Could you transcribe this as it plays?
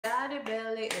Yardie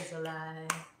belly is alive.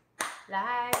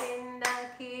 Live in the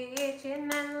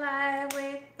kitchen and live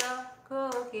with the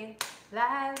cooking.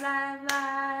 Live, live,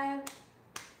 live.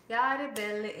 Yardie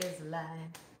belly is alive.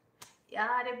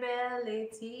 Yardie belly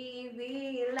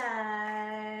TV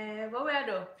live. What we are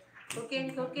do?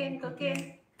 Cooking, cooking,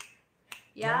 cooking.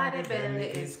 Yardie belly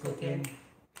is cooking.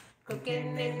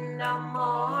 Cooking in the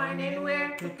morning,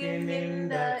 we're cooking in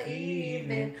the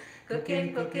evening.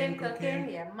 Cooking, cooking, cooking.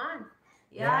 Yeah, man.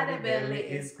 Yardie belly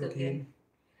is cooking.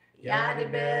 Yardie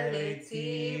belly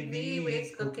TV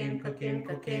with cooking, cooking,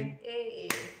 cooking. Hey.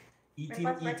 Eating,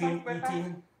 Breakfast, breakfast, eating, breakfast.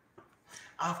 eating.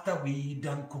 After we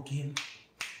done cooking,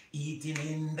 eating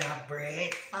in the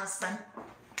breakfast and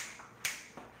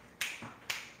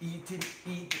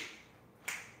eating.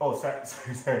 Oh,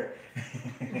 sorry.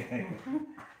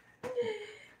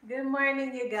 Good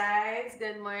morning, you guys.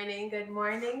 Good morning, good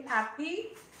morning.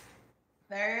 Happy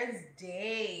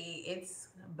Thursday. It's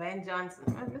Ben Johnson.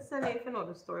 Listen, if you know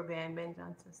the story behind Ben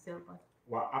Johnson still, but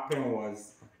What happened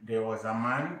was there was a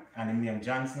man and him named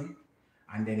Johnson,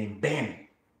 and then him Ben.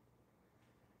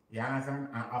 You understand?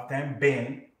 And after him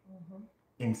Ben,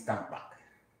 him stand back.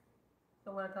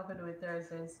 so what have to do with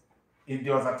Thursdays? It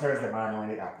was a Thursday morning when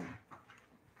it happened.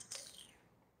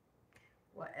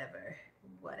 Whatever.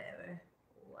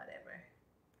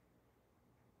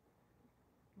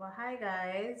 Well, hi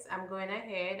guys. I'm going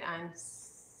ahead and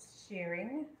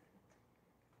sharing.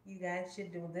 You guys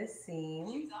should do the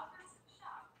same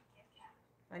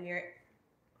on your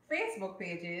Facebook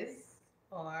pages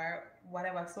or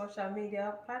whatever social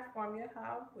media platform you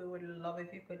have. We would love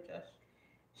if you could just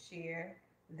share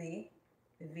the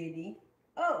video.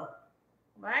 Oh,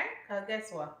 right? Because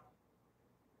guess what?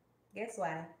 Guess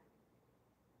why?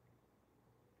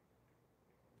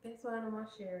 Guess why I'm gonna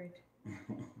share it?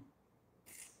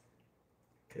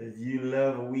 Because you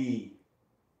love weed.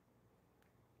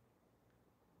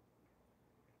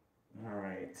 All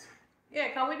right. Yeah,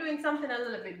 because we're doing something a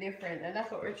little bit different, and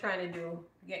that's what we're trying to do.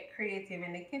 Get creative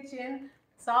in the kitchen.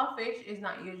 Saltfish is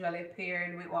not usually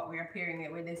paired with what we're pairing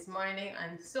it with this morning,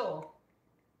 and so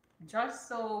just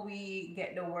so we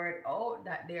get the word out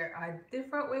that there are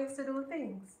different ways to do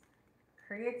things,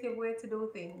 creative way to do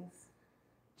things,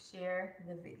 share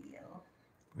the video.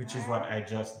 Which is what I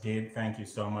just did. Thank you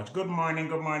so much. Good morning,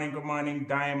 good morning, good morning,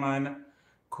 Diamond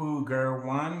Cougar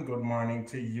One. Good morning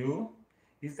to you.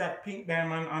 Is that Pink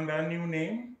Diamond under a new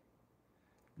name?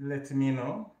 Let me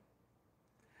know.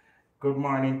 Good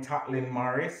morning, Tatlin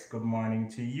Morris. Good morning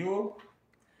to you.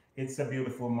 It's a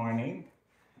beautiful morning,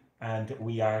 and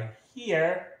we are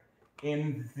here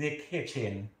in the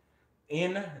kitchen.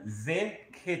 In the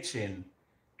kitchen.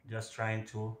 Just trying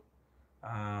to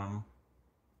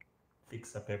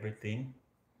fix up everything.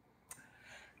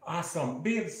 Awesome.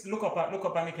 Babes, look up on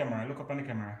the camera. Look up on the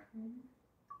camera.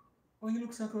 Oh, you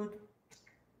look so good.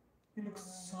 You look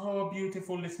so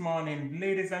beautiful this morning.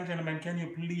 Ladies and gentlemen, can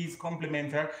you please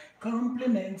compliment her?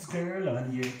 Compliments, girl,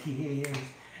 on your kiss.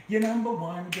 You're number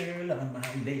one girl on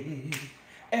my list.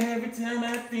 And every time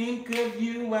I think of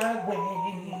you, I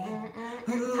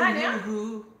wait. Tanya?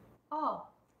 Oh.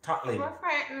 Tatlin. We're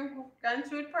frightened. Gone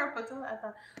through with purple too. I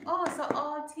thought, oh, so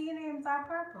all tea names are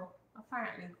purple,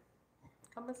 apparently.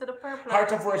 Come into the purple.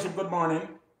 Heart of Worship, good morning.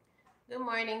 Good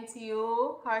morning to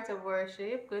you, Heart of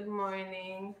Worship. Good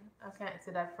morning. I can't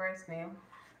say that first name.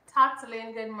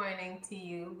 Tatlin, good morning to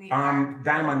you.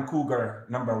 Diamond Cougar,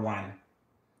 number one.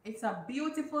 It's a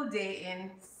beautiful day in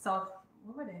what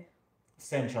were they?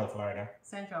 Central Florida.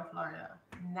 Central Florida.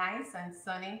 Nice and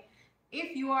sunny.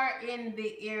 If you are in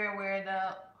the area where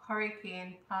the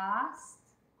hurricane passed,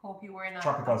 hope you were not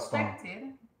tropical affected.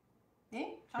 Storm. Eh?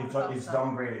 It's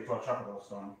downgraded to a tropical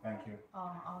storm. Thank you.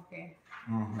 Oh, okay.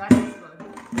 That is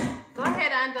good. Go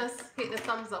ahead and just hit the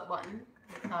thumbs up button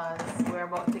because we're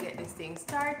about to get this thing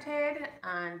started.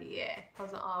 And yeah,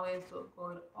 doesn't always look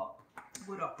good up.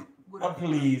 Good up. Good up. Oh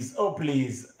please,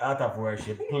 Heart of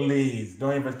Worship, please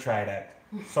don't even try that.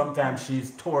 Sometimes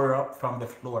she's tore up from the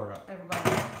floor up.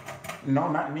 Everybody.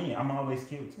 No, not me. I'm always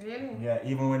cute. Really? Yeah,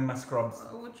 even when my scrubs.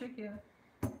 Who trick you?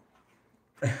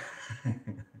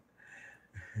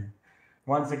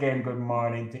 Once again, good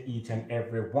morning to each and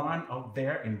every one out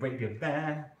there in Radio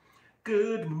Land.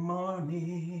 Good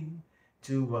morning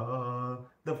to all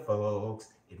the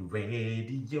folks in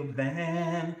Radio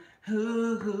Land.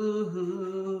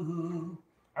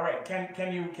 All right,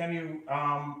 can you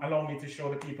allow me to show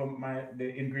the people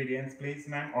the ingredients, please,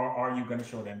 ma'am? Or are you gonna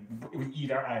show them?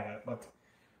 Either, but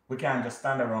we can't just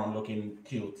stand around looking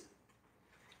cute.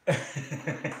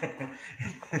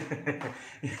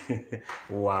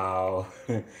 Wow.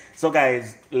 So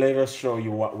guys, let us show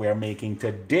you what we're making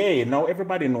today. Now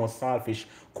everybody knows saltfish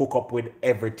cook up with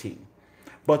everything.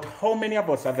 But how many of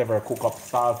us have ever cooked up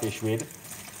saltfish with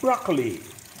broccoli?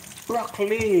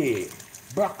 Broccoli.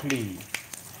 Broccoli.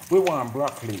 We want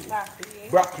broccoli. Broccoli.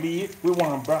 Broccoli. We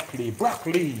want broccoli.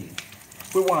 Broccoli.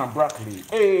 We want broccoli.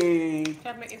 Hey.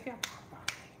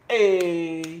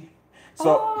 Hey.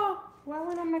 So. Oh, why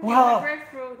would I make wow.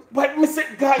 Breadfruit? But me say,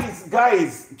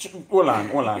 guys, hold on.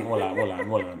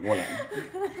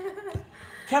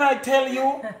 Can I tell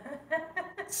you?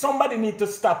 Somebody need to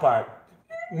stop her.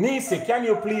 Nisi, can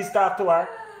you please talk to her?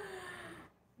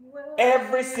 Well,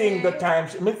 every single time,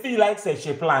 me feel like say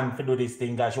she planned to do this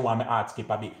thing because she want me art skip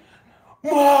a bit.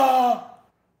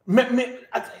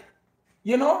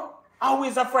 You know,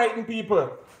 always a frighten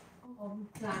people. Oh,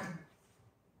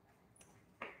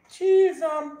 Cheese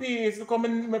and peas. Come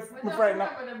in, me frighten.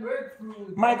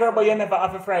 My girl, but you never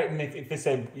have to frighten me if you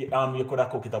said you could have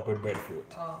cooked it up with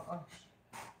breadfruit.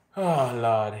 Oh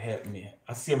Lord, help me.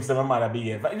 I see him say my mother be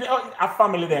here. But a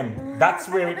family them. That's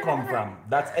where it come from.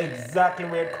 That's exactly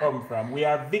where it come from. We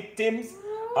are victims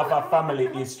of a family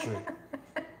history.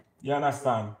 You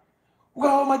understand?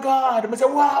 Oh my God. I say,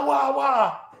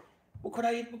 wow. We could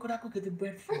have cooked it with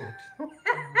breadfruit.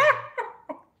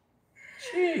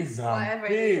 Jeez,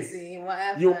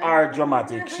 whatever. You are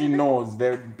dramatic. She knows.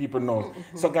 People know.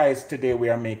 So guys, today we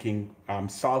are making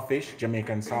saltfish,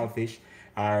 Jamaican saltfish.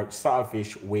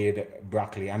 Saltfish with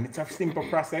broccoli, and it's a simple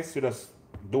process. You just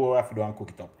do what you have to do and cook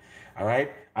it up. All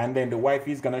right, and then the wife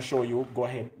is gonna show you. Go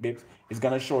ahead, babes. Is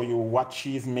gonna show you what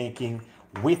she's making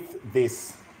with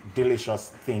this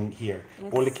delicious thing here.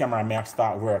 Hold the camera. May have to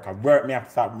start work. May have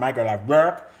to start. My girl, I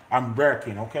work. I'm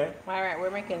working. Okay. All right,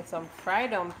 we're making some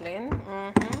fried dumpling.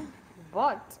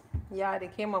 But yeah, they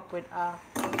came up with a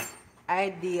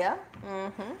idea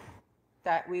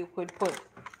that we could put,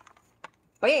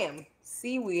 bam,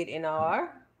 seaweed in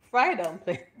our fried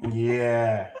dumpling.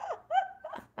 Yeah.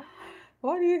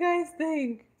 What do you guys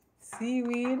think?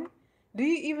 Seaweed? Do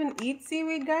you even eat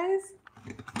seaweed, guys?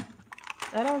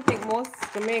 I don't think most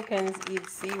Jamaicans eat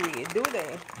seaweed, do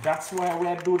they? That's why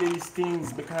we do these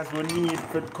things, because we need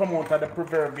to come out of the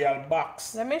proverbial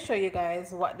box. Let me show you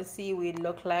guys what the seaweed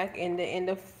look like in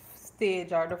the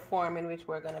stage or the form in which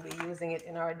we're gonna be using it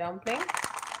in our dumpling.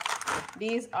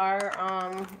 These are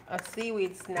a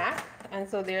seaweed snack, and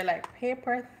so they're like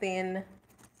paper thin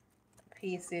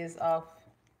pieces of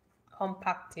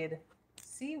compacted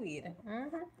seaweed.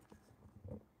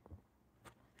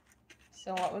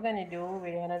 So what we're gonna do,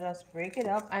 we're gonna just break it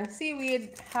up, and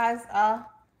seaweed has a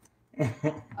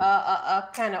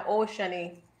kind of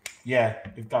oceany. Yeah,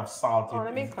 it has salty. Oh,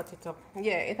 let me cut it up.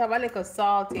 Yeah, it have a little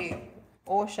salty,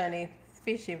 oceany,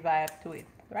 fishy vibe to it,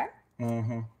 right?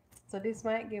 So this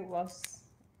might give us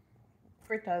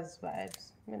fritters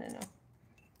vibes. I don't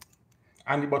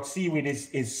know. But seaweed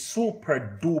is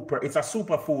super duper. It's a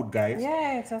super food, guys.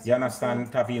 Yeah, it's a super You understand?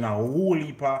 It having a whole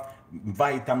heap of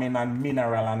vitamin and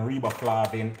mineral and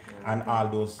riboflavin and all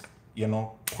those, you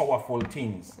know, powerful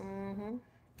things.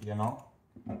 You know?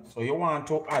 So you want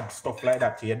to add stuff like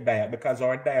that to your diet, because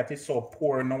our diet is so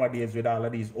poor nowadays with all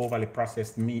of these overly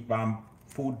processed meat,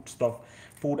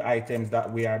 food items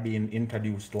that we are being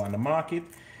introduced to on the market,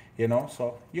 you know.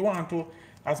 So you want to,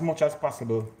 as much as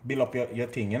possible, build up your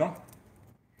thing, you know.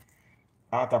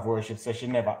 Art of Worship says she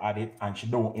never had it and she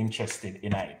don't interested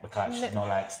in it because she don't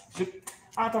like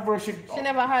Art of Worship. She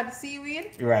never had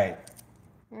seaweed? Right.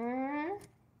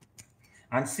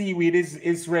 And seaweed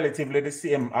is relatively the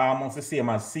same, almost the same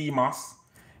as sea moss.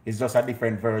 It's just a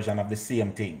different version of the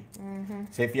same thing.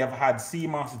 So if you have had sea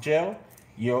moss gel,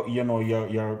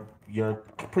 you're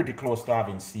pretty close to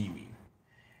having seaweed.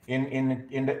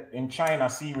 In China,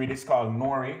 seaweed is called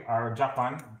nori, or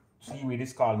Japan, seaweed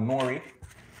is called nori,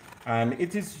 and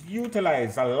it is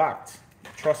utilized a lot.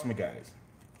 Trust me, guys.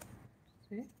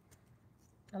 See?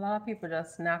 A lot of people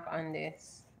just snack on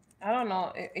this. I don't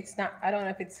know. It's not. I don't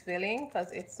know if it's filling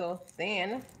because it's so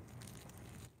thin,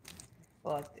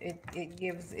 but it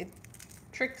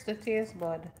tricks the taste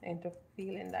bud into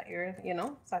feeling that you're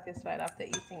satisfied after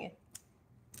eating it.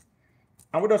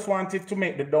 And we just wanted to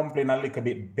make the dumpling a little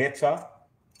bit better.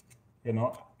 You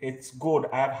know, it's good.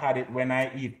 I've had it when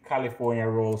I eat California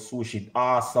roll sushi.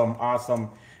 Awesome.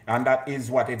 And that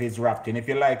is what it is wrapped in. If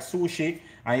you like sushi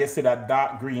and you see that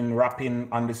dark green wrapping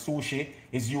on the sushi,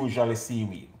 is usually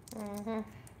seaweed.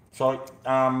 So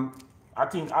I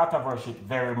think Art of Worship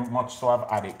very much so I've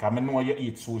had it. I know you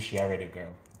eat sushi already,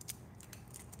 girl.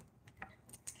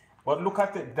 But look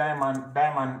at it,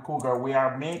 Diamond Cougar. We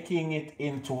are making it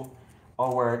into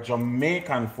our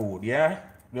Jamaican food, yeah?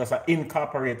 Just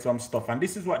incorporate some stuff. And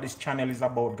this is what this channel is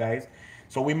about, guys.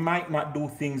 So we might not do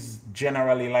things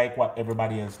generally like what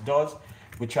everybody else does.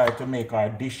 We try to make our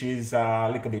dishes a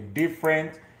little bit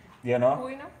different, you know?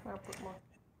 Or put more?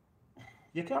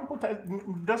 You can put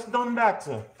just done that.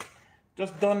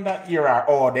 Just done that here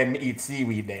or then eat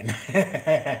seaweed then.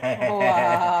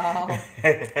 Wow.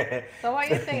 So what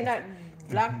you think that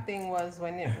black thing was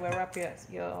when you were up your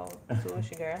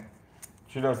sushi, girl?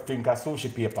 She just think of sushi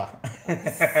paper.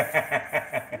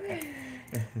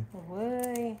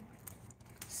 Boy.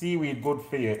 Seaweed good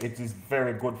for you. It is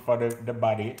very good for the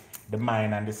body, the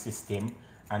mind and the system,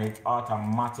 and it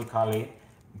automatically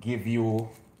give you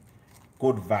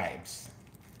good vibes.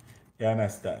 You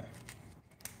understand?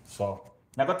 So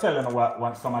I'm gonna tell you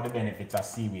what some of the benefits of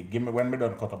seaweed. Give me when we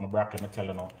done cut up my bracket, I'm tell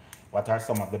you what are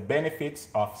some of the benefits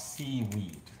of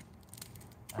seaweed.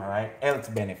 Alright,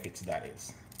 health benefits that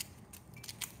is.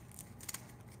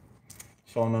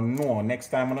 So no, next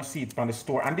time I'm gonna see it from the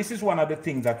store. And this is one of the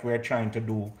things that we're trying to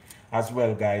do as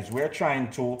well, guys. We're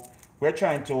trying to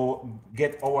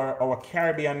get our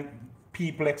Caribbean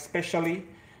people especially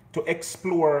to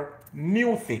explore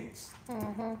new things.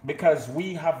 Because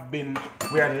we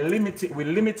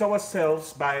limit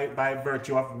ourselves by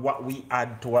virtue of what we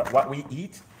add to what we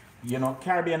eat. You know,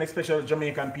 Caribbean, especially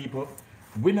Jamaican people,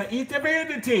 we don't eat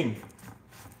everything.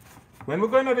 When we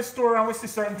go into the store and we see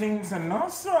certain things and no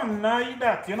son, not eat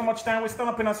that. You know much time we stand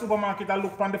up in a supermarket and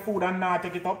look on the food and not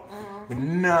take it up. We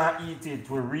not eat it.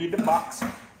 We read the box,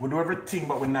 we do everything,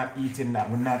 but we're not eating that.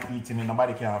 We're not eating it.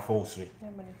 Nobody can force it.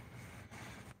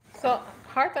 So,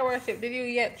 Heart of Worship, did you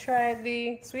yet try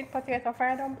the sweet potato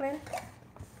fried dumpling?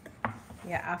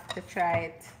 You have to try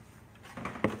it.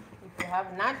 If you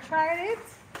have not tried it,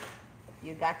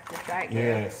 you got to try it.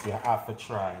 Yes, you have to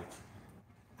try it.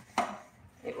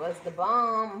 It was the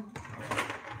bomb.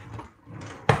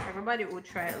 Everybody would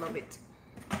try it, love it.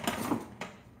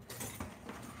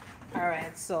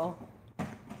 Alright, so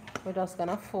we're just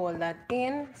gonna fold that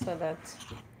in so that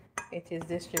it is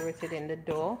distributed in the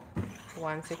dough.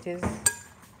 Once it is.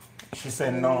 She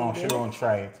said no, she don't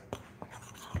try it.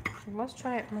 You must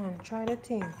try it, man. Try the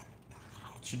thing.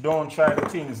 She don't try the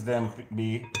things, then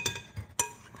be.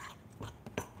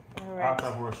 Alright. Out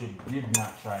of her, she did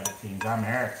not try the things. I'm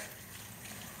hurt.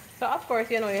 So of course,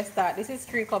 you know, you start. This is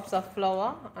 3 cups of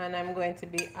flour, and I'm going to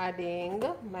be adding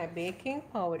my baking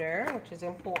powder, which is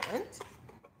important.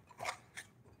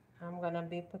 I'm gonna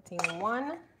be putting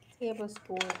 1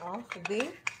 tablespoon of the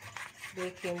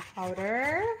baking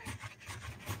powder.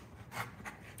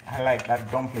 I like that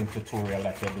dumpling tutorial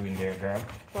that you're doing there, girl.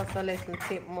 Plus a little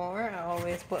tip more. I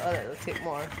always put a little tip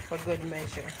more for good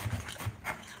measure.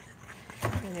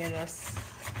 And you just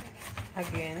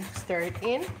again stir it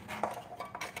in.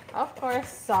 Of course,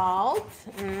 salt.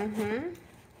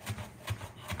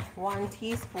 1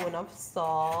 teaspoon of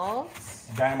salt.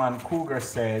 Diamond Cougar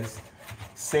says,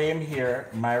 same here.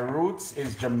 My roots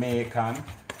is Jamaican,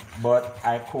 but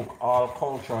I cook all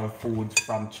cultural foods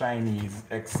from Chinese,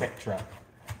 etc.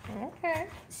 Okay.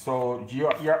 So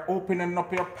you're opening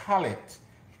up your palate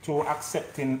to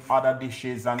accepting other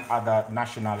dishes and other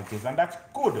nationalities, and that's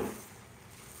good.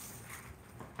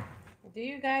 Do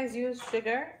you guys use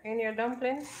sugar in your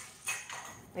dumplings?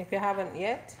 If you haven't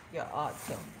yet, you ought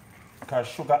to. Because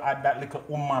sugar add that little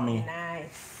umami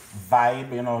Nice.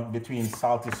 vibe, you know, between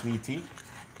salty sweetie.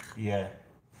 Yeah.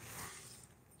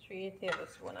 3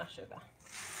 tablespoons of sugar.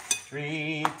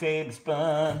 3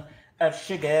 tablespoons of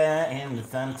sugar in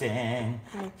something.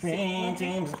 3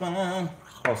 tablespoons.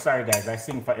 Oh, sorry guys, I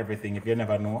sing for everything if you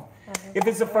never know. If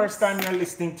it's the first time you're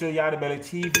listening to Yardie Belly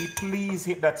TV, please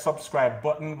hit that subscribe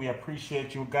button. We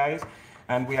appreciate you guys.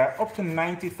 And we are up to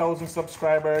 90,000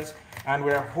 subscribers, and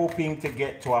we're hoping to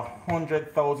get to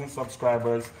 100,000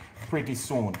 subscribers pretty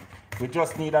soon. We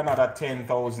just need another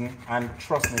 10,000, and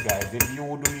trust me guys, if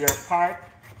you do your part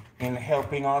in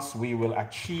helping us, we will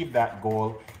achieve that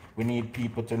goal. We need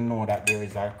people to know that there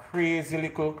is a crazy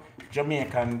little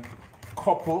Jamaican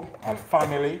couple, a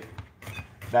family,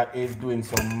 that is doing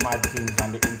some mad things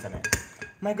on the internet.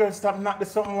 My girl, stop not the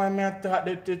something when me thought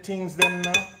the things them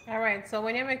now. Alright, so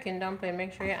when you're making dumpling,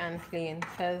 make sure your hands clean,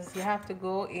 because you have to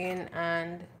go in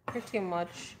and pretty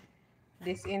much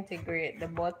disintegrate the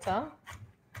butter.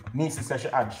 Nisi says she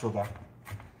add sugar.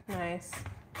 Nice.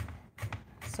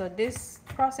 So this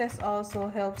process also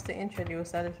helps to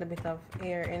introduce a little bit of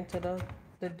air into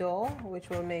the dough, which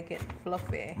will make it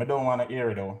fluffy. I don't want to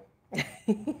hear it though.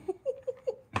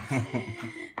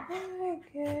 Oh my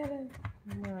god.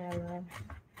 No, I love.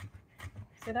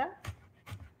 See that?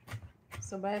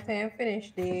 So by the time you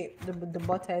finish, the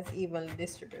butter is evenly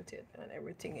distributed and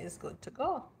everything is good to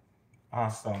go.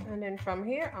 Awesome. And then from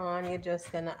here on, you're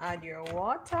just gonna add your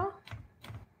water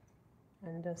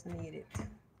and just knead it.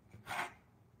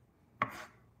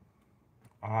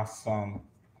 Awesome.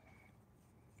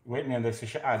 Whitney, this you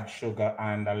should add sugar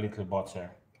and a little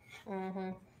butter.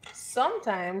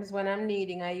 Sometimes when I'm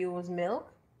kneading, I use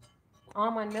milk,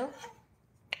 almond milk,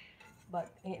 but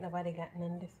ain't nobody got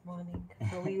none this morning,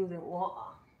 so we using water.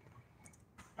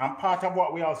 And part of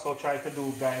what we also try to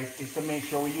do, guys, is to make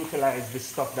sure we utilize the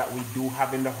stuff that we do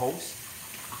have in the house.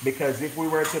 Because if we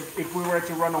were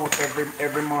to run out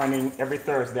every morning, every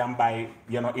Thursday and buy,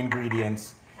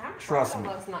 ingredients, trust me.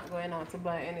 I'm not going out to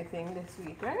buy anything this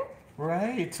week, right?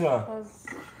 Right. Because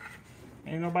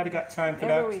ain't nobody got time for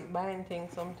every that. week buying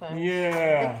things sometimes.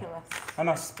 Yeah. Ridiculous. And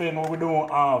I spend what we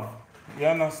don't have. You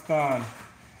understand?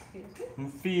 I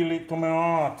feel it to my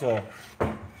heart.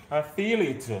 I feel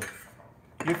it.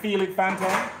 You feel it,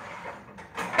 Phantom?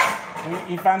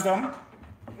 You Phantom?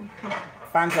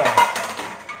 Phantom.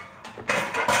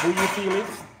 Do you feel it?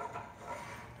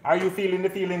 Are you feeling the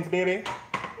feelings, baby?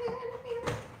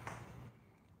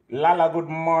 Lala, good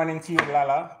morning to you,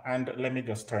 Lala. And let me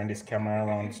just turn this camera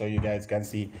around so you guys can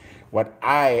see what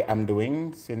I am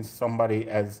doing, since somebody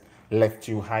has left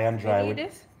you high and dry. You need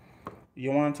it?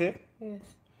 You want it? Yes.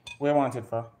 Where want it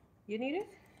for? You need it?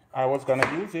 I was gonna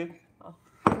use it. Oh.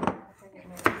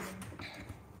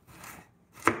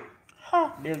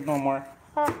 Ha, there's no more.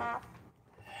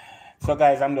 So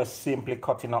guys, I'm just simply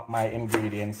cutting up my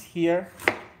ingredients here.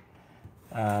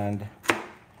 And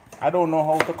I don't know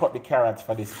how to cut the carrots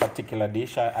for this particular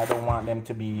dish. I don't want them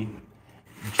to be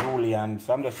julienne,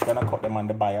 so I'm just gonna cut them on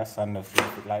the bias and just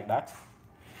leave it like that.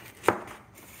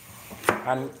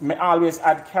 And I always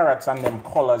add carrots and them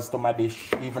colors to my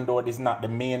dish, even though it is not the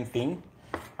main thing.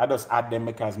 I just add them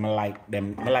because I like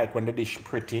them. I like when the dish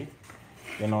pretty.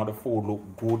 The food look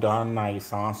good and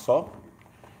nice and so.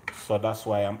 So that's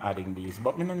why I'm adding these.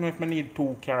 But I don't know if I need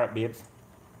 2 carrot, babes.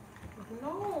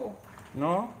 No.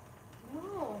 No?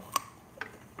 No.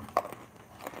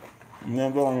 You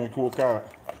don't need 2 carrot.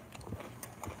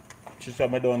 She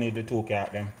said I don't need the 2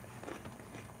 carrot then.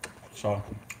 So.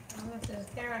 This is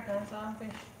carrot and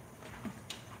saltfish.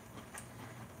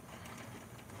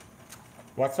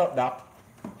 What's up, Doc?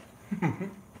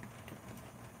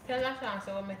 Tell Lashawn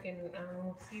so we're making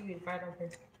seaweed fried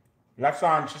dumpling.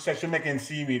 Lashawn, she said she's making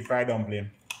seaweed fried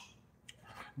dumpling.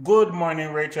 Good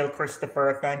morning, Rachel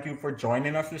Christopher. Thank you for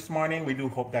joining us this morning. We do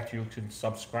hope that you can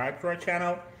subscribe to our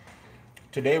channel.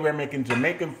 Today we're making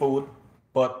Jamaican food,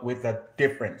 but with a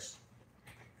difference.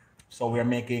 So we're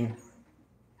making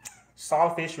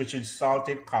saltfish, which is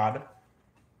salted cod,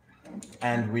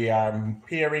 and we are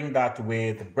pairing that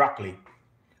with broccoli,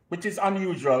 which is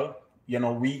unusual.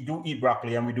 We do eat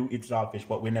broccoli and we do eat saltfish,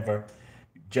 but we never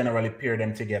generally pair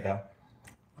them together.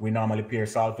 We normally pair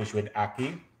saltfish with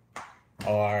ackee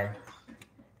or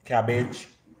cabbage,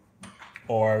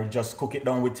 or just cook it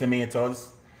down with tomatoes,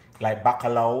 like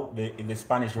bacalao, the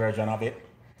Spanish version of it.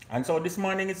 And so this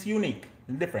morning it's unique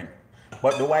and different.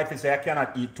 But the wife is saying I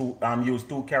cannot eat use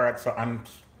 2 carrots and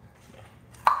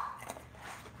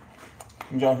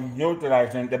just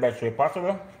utilizing the best way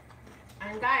possible.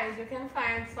 And guys, you can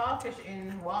find saltfish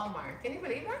in Walmart. Can you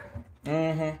believe that?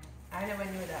 Mm-hmm. I never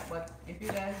knew that, but if you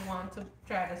guys want to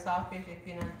try the saltfish, if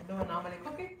you don't normally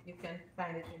cook it, you can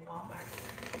find it in Walmart.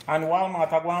 And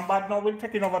Walmart are going bad now. We're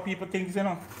taking over people things,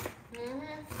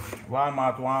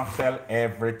 Walmart want to sell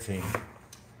everything.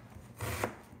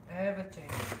 Everything.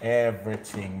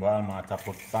 Everything. Walmart have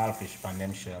put saltfish on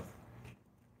them shelf.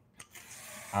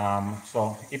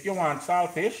 So if you want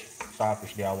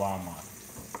saltfish they are Walmart.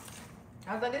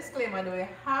 As a disclaimer though, you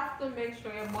have to make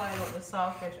sure you boil up the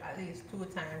saltfish at least 2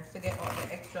 times to get all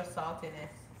the extra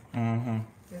saltiness. Mm-hmm.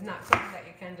 It's not something that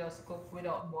you can just cook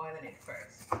without boiling it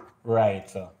first. Right.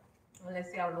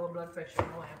 Unless you have low blood pressure,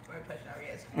 no blood pressure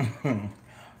raised.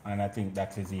 And I think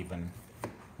that is even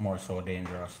more so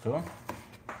dangerous too.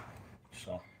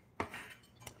 So,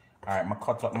 alright, I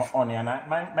cut up my onion.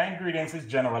 My ingredients is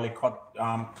generally cut,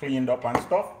 cleaned up and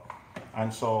stuff.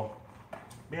 And so,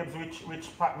 babes,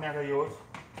 which pot may I use?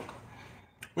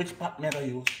 Which pot may I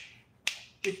use?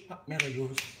 Which pot may I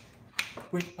use?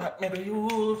 Which pot may I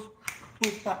use?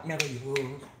 Which pot may I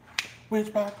use?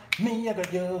 Which pot may I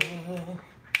use?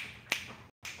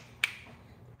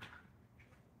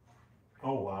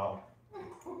 Oh wow.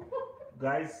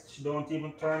 Guys, she don't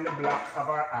even turn the black of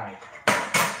her eye.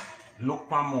 Look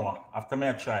for more after me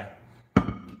I try.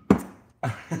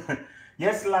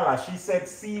 Yes, Lala, she said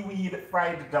seaweed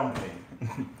fried dumpling.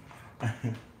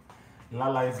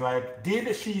 Lala is like,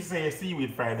 did she say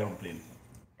seaweed fried dumpling?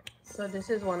 So this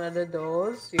is one of the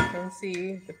doughs. You can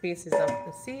see the pieces of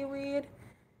the seaweed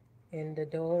in the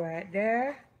dough right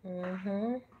there.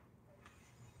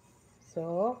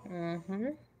 So,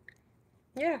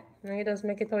 yeah, now you just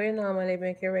make it how you normally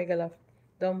make your regular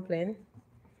dumpling.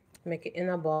 Make it in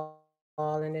a ball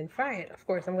and then fry it. Of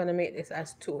course, I'm gonna make this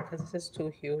as two because this is too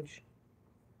huge.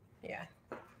 Yeah.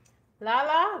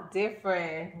 Lala,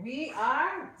 different. We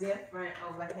are different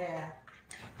over here.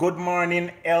 Good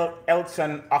morning,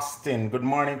 Elton Austin. Good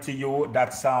morning to you.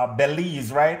 That's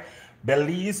Belize, right?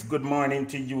 Belize, good morning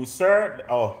to you, sir.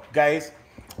 Oh, guys,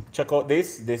 check out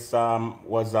this. This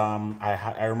was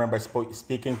I remember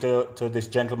speaking to this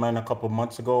gentleman a couple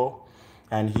months ago,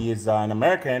 and he is an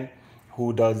American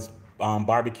who does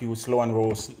barbecue, slow and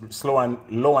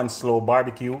low and slow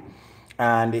barbecue,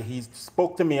 and he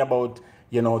spoke to me about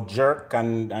jerk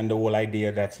and the whole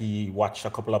idea that he watched a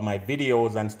couple of my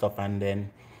videos and stuff, and then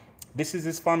this is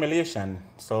his formulation.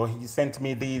 So he sent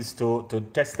me these to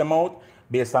test them out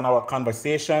based on our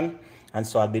conversation. And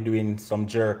so I'll be doing some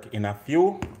jerk in a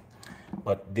few.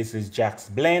 But this is Jack's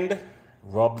blend,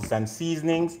 rubs and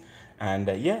seasonings. And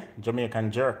yeah,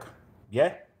 Jamaican jerk.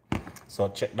 Yeah. So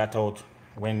check that out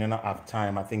when you not have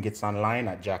time. I think it's online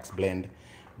at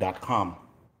jacksblend.com.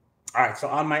 All right, so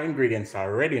all my ingredients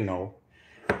are ready now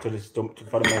for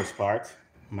the most part.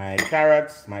 My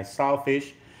carrots, my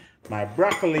saltfish, my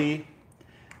broccoli,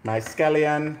 my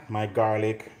scallion, my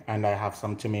garlic, and I have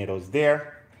some tomatoes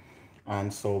there.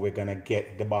 And so we're gonna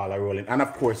get the ball rolling. And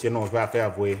of course, we have to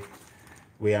have we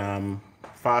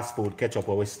fast food ketchup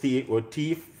or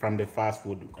teeth from the fast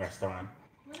food restaurant.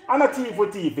 And a teeth we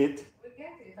teeth it. We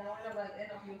get it. I want to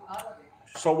end up using all of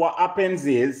it. So what happens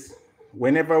is,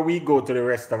 whenever we go to the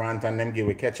restaurant and then give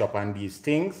a ketchup and these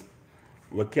things,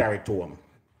 we carry to them.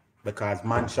 Because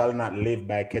man shall not live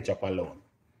by ketchup alone.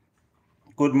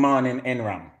 Good morning,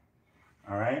 Enram.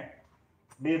 All right?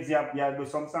 Babes, you do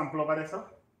some sample over there, sir?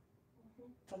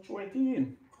 Touch what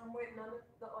in. I'm waiting on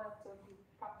the oil to be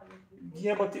properly.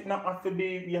 Yeah, but it not have to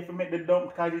be, you have to make the dump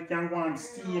because it can go on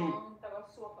steam. No, that will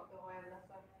soak up the oil. That's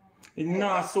what It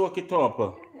not soak it up.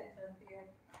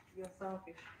 your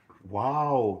selfish.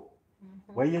 Wow.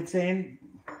 What are you saying?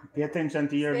 Pay attention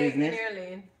to your business. In your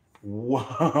lane.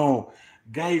 Wow.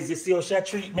 Guys, you see how she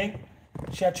treat me?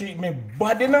 She treat me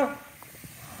bad enough.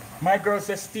 My girl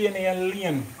says stay in your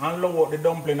lane and lower out the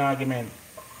dumpling argument.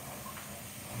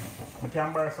 You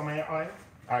can borrow some of your oil?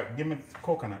 Alright, give me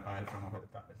coconut oil from over the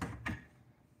top.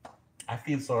 I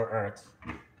feel so hurt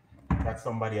that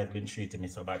somebody has been treating me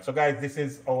so bad. So guys, this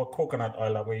is our coconut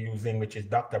oil that we're using, which is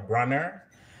Dr. Bronner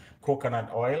coconut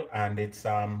oil, and it's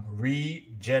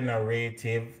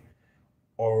regenerative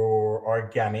or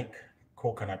organic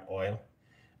coconut oil.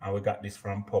 And we got this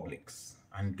from Publix.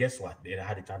 And guess what? They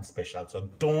had it on special. So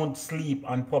don't sleep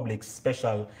on Publix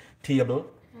special table.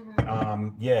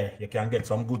 Yeah, you can get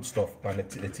some good stuff on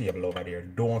the table over there.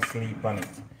 Don't sleep on it.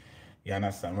 You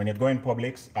understand? When you go in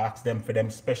Publix, ask them for them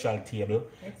special table.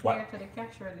 It's here to the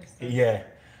cash register. Yeah.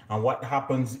 And what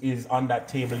happens is on that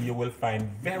table you will find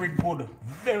very good,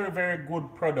 very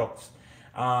good products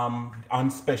on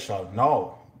special.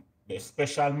 Now, the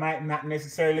special might not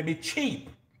necessarily be cheap,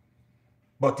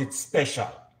 but it's special.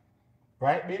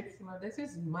 Right, babe? Well, this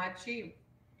is mad cheap.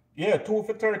 Yeah, 2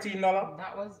 for $13.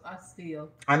 That was a steal.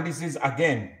 And this is,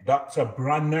 again, Dr.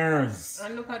 Bronner's.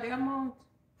 And look at the amount.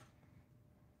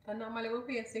 And normally we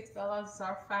pay $6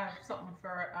 or $5 something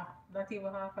for not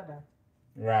even half of that.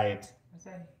 Right. That's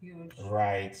a huge.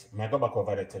 Right. May I go back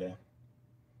over there today?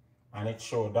 And it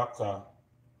showed Dr.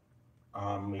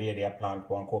 Lady a plant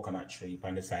one coconut tree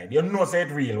on the side. You know say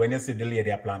it real when you see the lady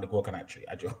a plant the coconut tree.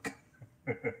 I joke.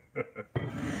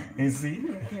 You see?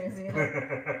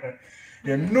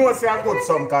 You know say I got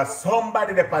some because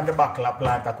somebody there on the back of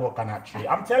plant a coconut tree.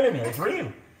 I'm telling you, it's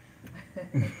real.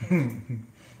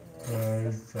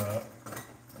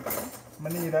 I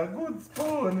need a good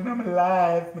spoon in my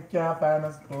life. I can't find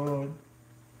a spoon.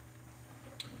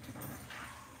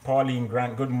 Pauline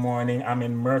Grant, good morning. I'm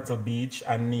in Myrtle Beach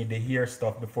and need the hair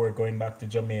stuff before going back to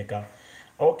Jamaica.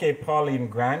 Okay, Pauline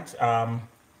Grant,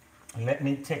 let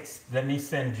me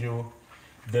send you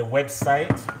the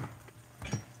website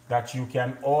that you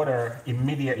can order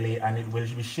immediately, and it will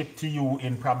be shipped to you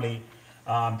in probably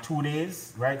 2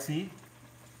 days, right, see?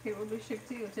 It will be shipped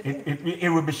to you today. It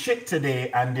will be shipped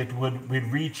today, and it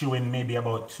would reach you in maybe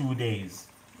about 2 days.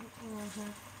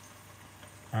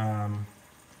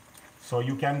 So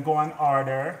you can go and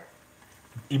order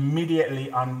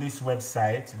immediately on this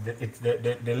website.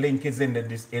 The link is in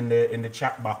the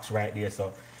chat box right there.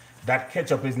 So that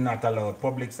ketchup is not allowed.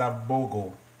 Publix have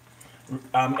BOGO.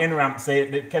 NRAM say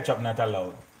the ketchup not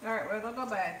allowed. Alright, we're gonna go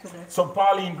back to this. So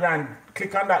Pauline Grant,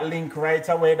 click on that link right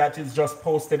away that is just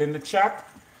posted in the chat,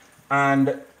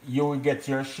 and you will get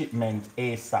your shipment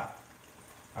ASAP.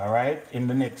 All right, in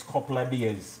the next couple of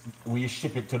days, we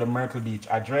ship it to the Myrtle Beach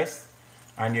address,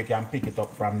 and you can pick it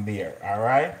up from there. All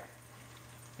right,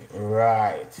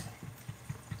 right.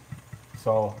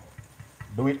 So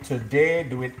do it today,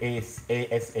 do it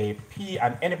ASAP,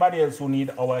 and anybody else who need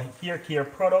our hair care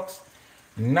products,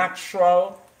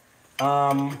 natural,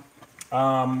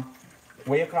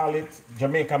 what you call it,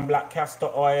 Jamaican black castor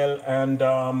oil, and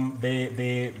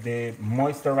the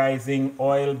moisturizing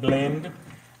oil blend,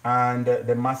 and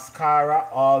the mascara,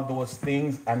 all those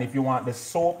things. And if you want the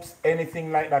soaps,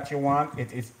 anything like that you want,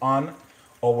 it is on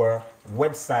our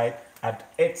website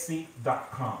at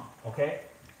etsy.com. Okay,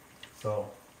 so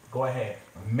go ahead,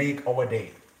 make our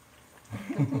day.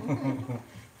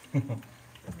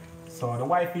 So the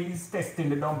wifey is testing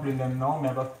the dumpling them now. I'm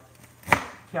going to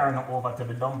carry her over to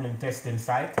the dumpling testing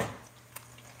site.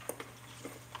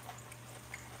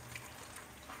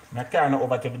 I'm carrying her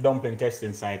over to the dumpling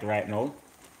testing site right now.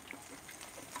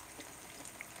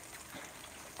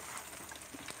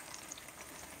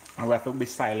 And we have to be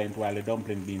silent while the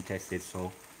dumpling being tested.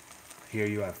 So here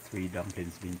you have 3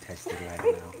 dumplings being tested right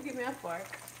now. Give me a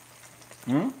fork.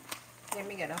 Let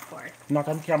me get a fork. Not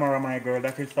on camera, my girl.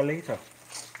 That is for later.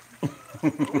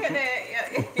 Look at that.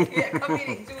 Yeah,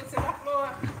 comedic juice in the floor.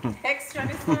 Extra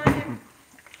this morning.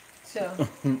 Sure.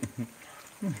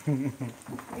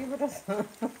 Give it a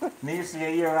Me, you see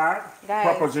here are Guys.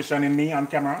 propositioning me on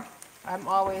camera. I'm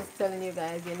always telling you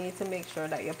guys, you need to make sure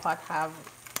that your pot have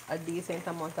a decent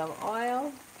amount of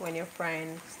oil when you're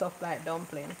frying stuff like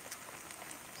dumpling,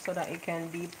 so that it can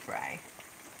deep fry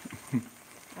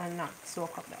and not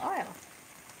soak up the oil.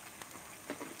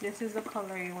 This is the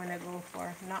color you want to go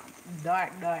for, not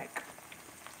dark.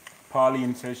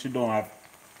 Pauline says she don't have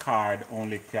card,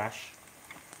 only cash.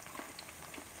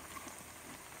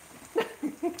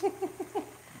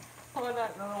 How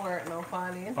that gonna work now,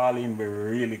 Pauline? Pauline, we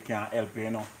really can't help you,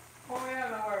 you know. How are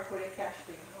gonna work with the cash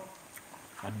thing?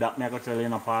 And that me I go tell you, you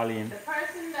know, Pauline. The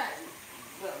person that,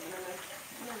 well,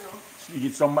 no. You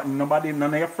get somebody, nobody,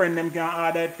 none of your friends them can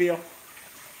order it for you.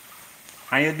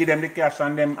 And you give them the cash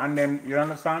and them, you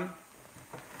understand?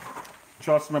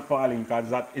 Trust me, Pauline, because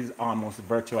that is almost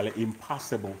virtually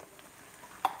impossible.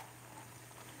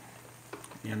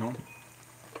 You know?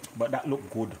 But that look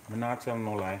good. I'm not telling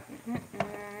no lie.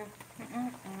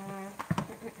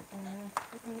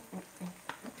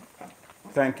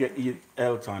 Thank you,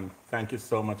 Elton. Thank you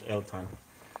so much, Elton.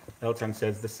 Elton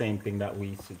says the same thing that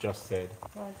we just said.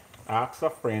 What? Ask a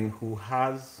friend who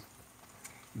has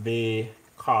the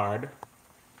card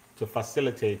to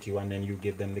facilitate you, and then you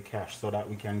give them the cash so that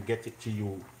we can get it to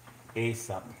you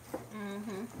ASAP.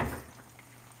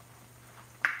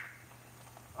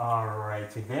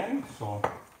 Alrighty then, so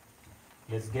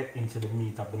let's get into the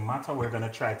meat of the matter. We're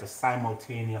gonna try to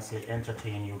simultaneously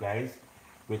entertain you guys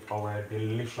with our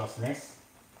deliciousness.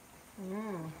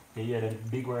 You hear the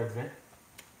big words there?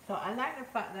 So I like the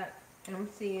fact that I'm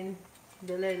seeing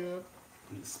the little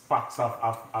Spots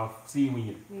of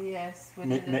seaweed. yes,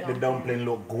 Make the dumpling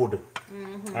look good.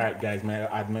 Alright guys, may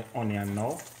I add my onion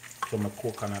now to my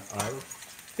coconut oil.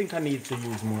 I think I need to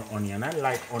use more onion. I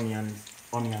like onion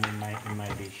in my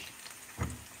dish.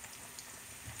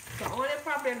 The only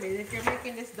problem is if you're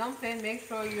making this dumpling, make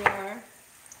sure your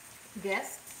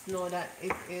guests know that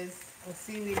it is a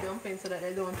seaweed dumpling so that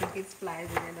they don't think it's flies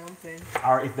in your dumpling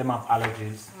Or if them have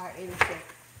allergies. or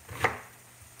insect.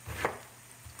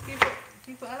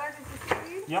 People allergic to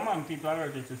seaweed? Yeah man, people are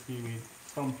allergic to seaweed.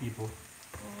 Some people.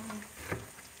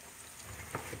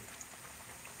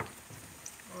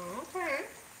 Okay.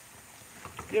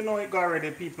 You know it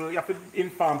already, people. You have to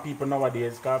inform people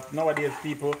nowadays, because nowadays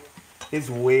people is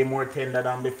way more tender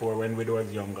than before when we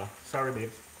was younger. Sorry,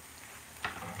 babe.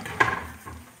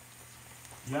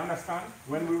 You understand?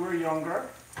 When we were younger,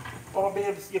 oh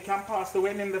babes, you can pass the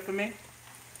wedding there for me.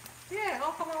 Yeah,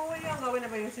 how come when we were younger we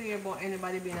never used to hear about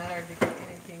anybody being allergic to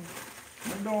anything?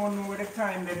 I don't know the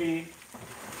time they be.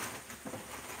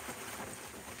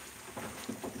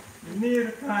 Near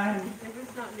the time. If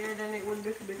it's not there, then it would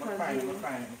be because Fine, you...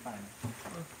 fine.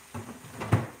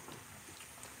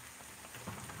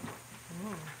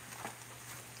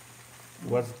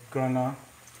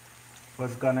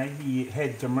 Was gonna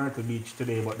head to Myrtle Beach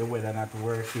today, but the weather not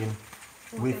working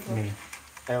with me.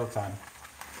 Elton.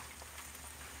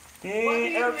 Hey, What do you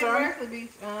do in Elton. Myrtle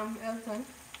Beach, Elton?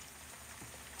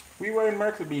 We were in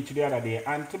Myrtle Beach the other day,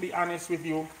 and to be honest with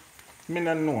you, me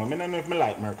don't know if I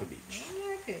like Myrtle Beach. I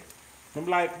like it. I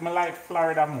like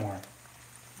Florida more.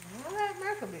 I like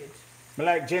Myrtle Beach. I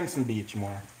like Jensen Beach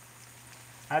more.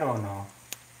 I don't know.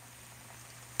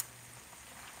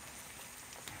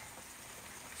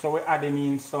 So we're adding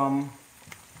in some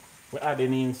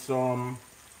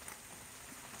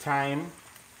thyme.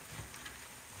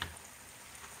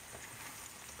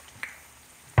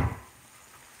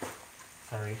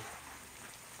 Sorry.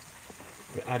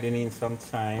 We're adding in some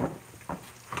thyme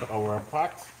to our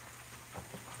pot.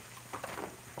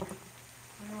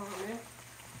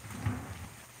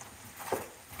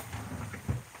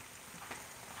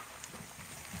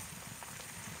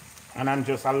 And I'm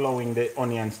just allowing the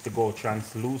onions to go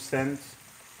translucent.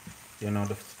 You know,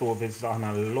 the stove is on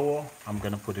a low. I'm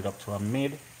gonna put it up to a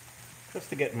mid, just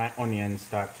to get my onions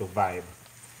start to vibe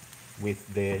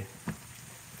with the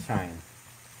thyme.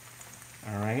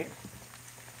 All right.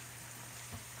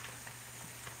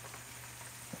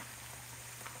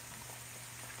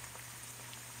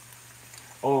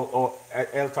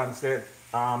 Elton said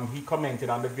he commented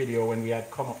on the video when we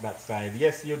had come up that side.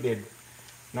 Yes, you did.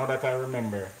 Now that I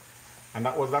remember. And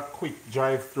that was a quick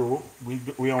drive through.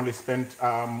 We only spent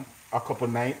a couple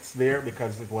nights there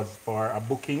because it was for a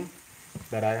booking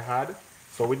that I had.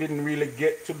 So we didn't really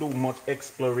get to do much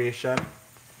exploration.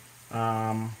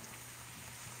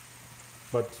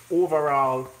 But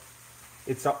overall,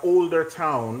 it's an older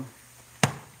town,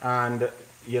 and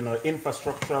you know,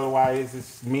 infrastructural wise,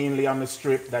 it's mainly on the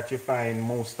strip that you find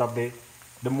most of the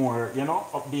more, you know,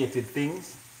 updated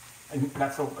things. And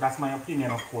that's my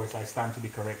opinion, of course. I stand to be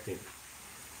corrected.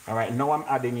 All right, now I'm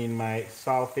adding in my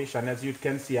saltfish, and as you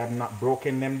can see, I've not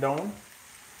broken them down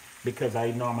because I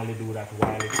normally do that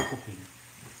while it's cooking.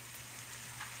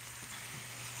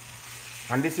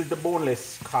 And this is the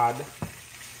boneless cod,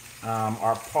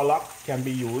 or pollock can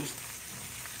be used,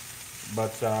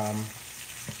 but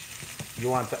you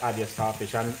want to add your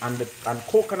saltfish. And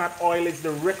coconut oil is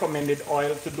the recommended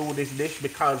oil to do this dish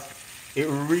because it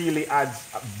really adds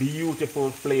a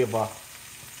beautiful flavor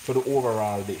to the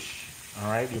overall dish. All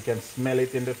right, you can smell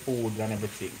it in the food and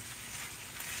everything.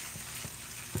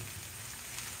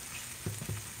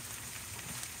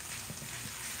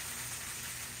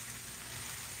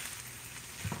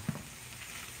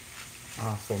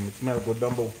 Awesome, it smells good,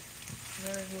 Dumbo.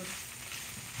 Very good.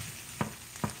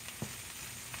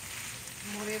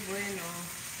 Muy bueno.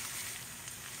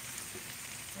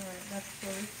 Alright, that's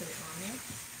where we put it on,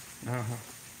 yeah?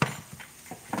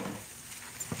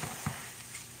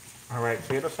 All right,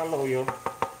 so you just allow your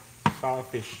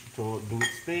saltfish to do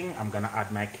its thing. I'm gonna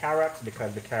add my carrots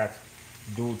because the carrots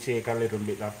do take a little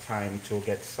bit of time to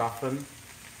get softened.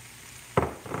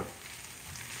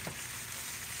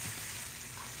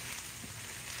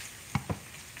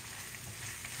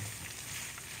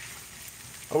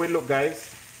 How it look, guys?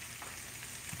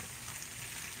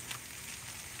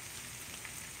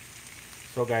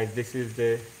 So guys, this is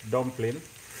the dumpling.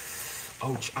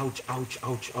 Ouch, ouch, ouch,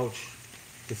 ouch, ouch.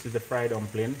 This is the fried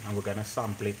dumpling, and we're gonna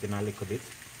sample it in a little bit.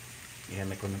 Yeah, I'm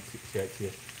gonna see it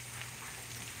here.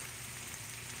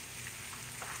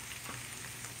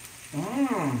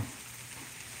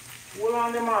 Hold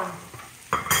on, the man.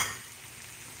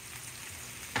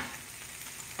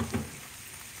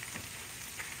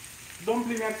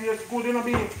 Dumpling that tastes good, you know,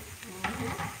 B. You're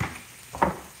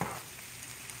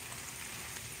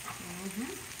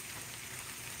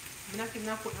not going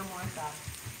to put no more sauce.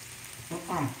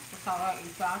 That's how I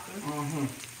eat sauces.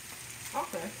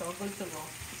 Okay, so good to go.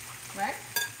 Right?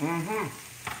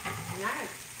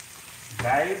 Nice.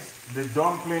 Guys, the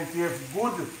dumpling tastes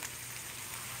good.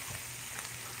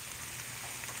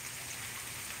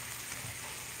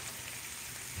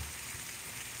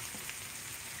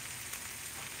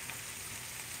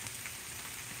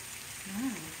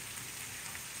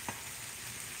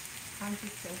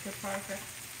 Consistency perfect.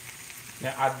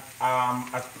 Yeah, add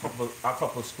a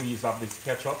couple squeeze of this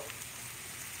ketchup.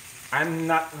 I'm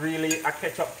not really a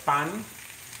ketchup fan.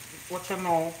 What you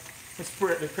know, I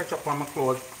spread the ketchup on my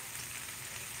clothes.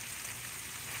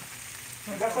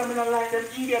 That's why I don't like them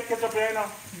idiot ketchup here, you know.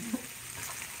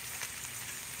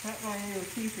 That's why you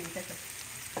use teaspoon ketchup.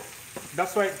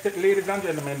 That's why, ladies and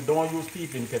gentlemen, don't use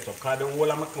teaspoon ketchup because the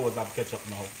whole of my clothes have ketchup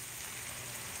now.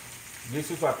 This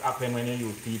is what happens when you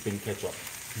use teaspoon ketchup.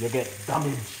 You get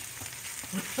damage.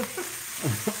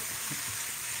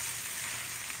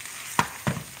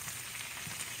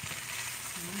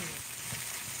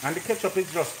 And the ketchup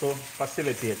is just to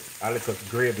facilitate a little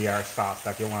gravy or sauce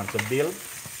that you want to build.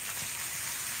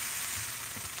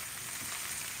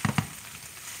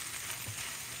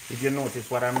 If you notice,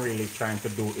 what I'm really trying to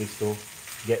do is to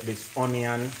get this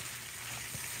onion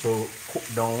to cook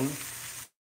down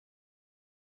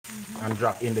and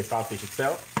drop in the saltfish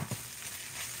itself.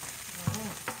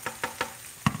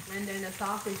 And then the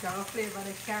saltfish will flavor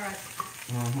the carrot.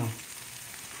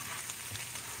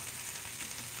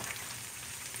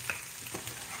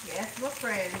 Yes, my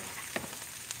friend.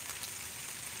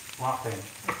 What then?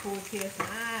 The food tastes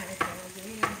nice.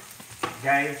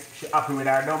 Guys, she happy with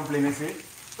our dumpling, you see?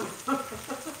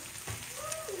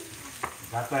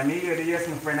 That's why me hear the yes,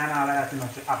 my friend, and all of that, you know,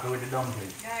 she happy with the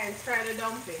dumpling. Guys, try the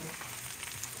dumpling.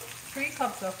 3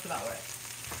 cups of flour.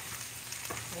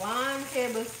 1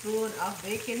 tablespoon of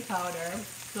baking powder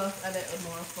plus a little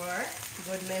more for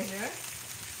good measure.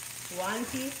 1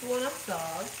 teaspoon of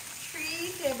salt.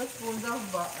 3 tablespoons of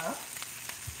butter.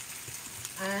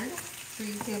 And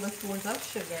 3 tablespoons of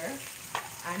sugar.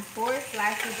 And 4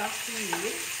 slices of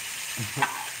seaweed.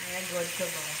 And good to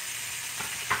go.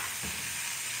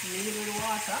 A little bit of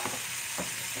water.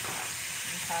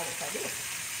 And call it a day.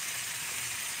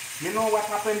 You know what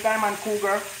happened, Diamond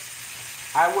Cougar?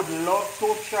 I would love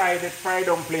to try the fried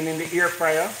dumpling in the air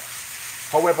fryer.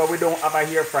 However, we don't have a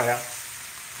air fryer.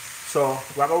 So,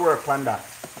 we're going to work on that.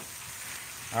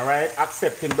 Alright?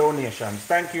 Accepting donations.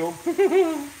 Thank you.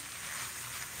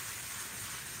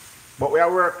 But we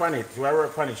are working on it. We are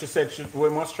working on it. She said we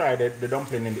must try the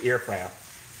dumpling in the air fryer.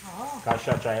 Oh. Because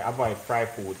she try avoid fried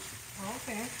foods.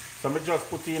 Okay. So I just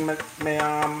put in my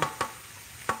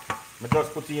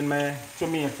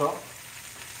tomato.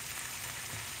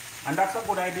 And that's a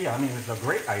good idea. I mean, it's a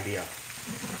great idea.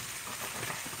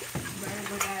 Very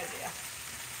good idea.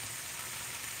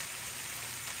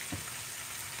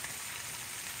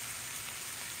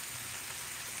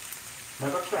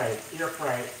 Let us try it.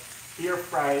 Air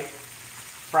fried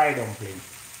fried dumpling.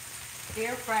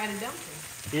 Air fried dumpling.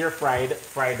 Air fried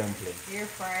fried dumpling. Air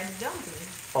fried dumpling.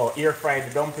 Oh, air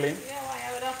fried dumpling. Yeah, why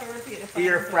I would have to repeat the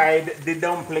Air fried the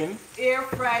dumpling. Air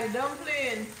fried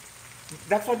dumpling.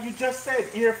 That's what you just said.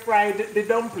 Air fried the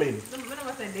dumpling. No, I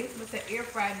never said this, but say air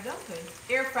fried dumpling.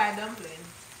 Air fried dumpling.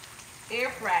 Air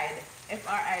fried.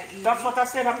 F-R-I-E. That's what I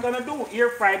said I'm gonna do.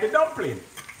 Air fried the dumpling.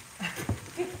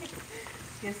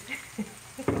 Yes.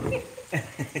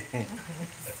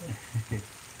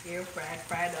 Air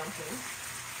fried dumpling.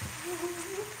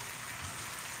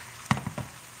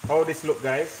 How this look,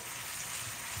 guys?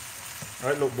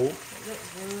 Alright, look, boo. It looks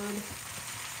good.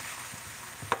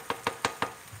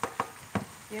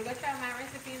 You gonna try my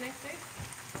recipe next week?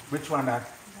 Which one that?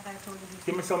 That I told you.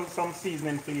 Give me some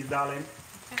seasoning, please, darling.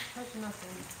 Can't touch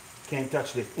nothing. Can't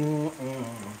touch this.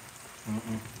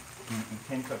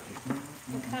 Can't touch it.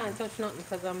 I can't touch nothing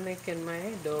because I'm making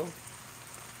my dough.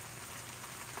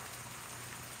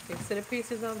 You see the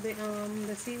pieces of the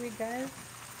seaweed, guys?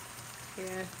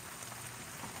 Yeah.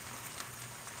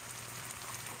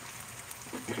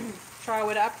 Try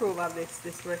would approve of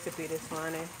this recipe this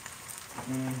morning.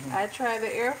 I tried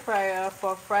the air fryer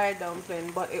for fried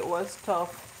dumpling, but it was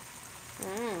tough.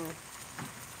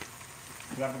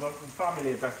 You have to go to the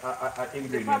family as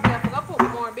ingredient. You probably have to put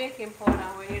more baking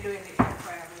powder when you're doing the air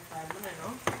fryer beside me, you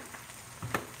know.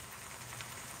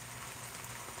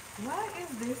 Why is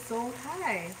this so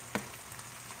high?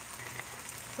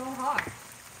 So hot.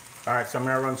 Alright, so I'm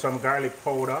going to run some garlic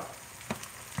powder. Okay.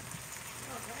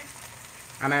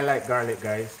 And I like garlic,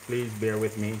 guys. Please bear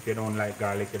with me. If you don't like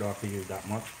garlic, you don't have to use that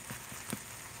much.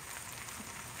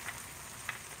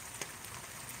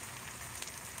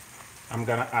 I'm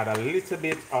going to add a little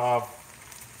bit of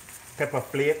pepper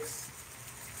flakes.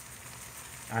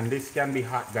 And this can be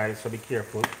hot, guys, so be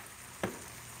careful.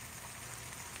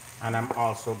 And I'm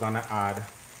also going to add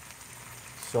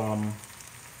some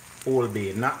Old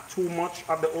Bay. Not too much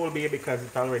of the Old Bay because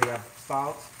it already has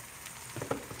salt.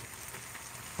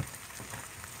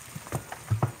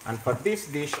 And for this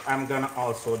dish, I'm going to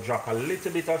also drop a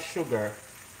little bit of sugar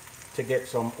to get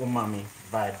some umami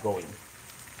vibe going.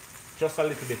 Just a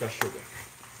little bit of sugar.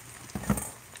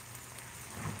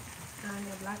 And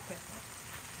the black pepper.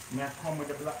 May I come with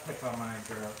the black pepper, my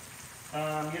girl?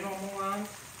 You know, Moan?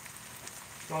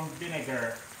 Some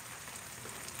vinegar.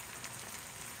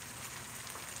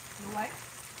 You like?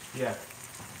 Yeah.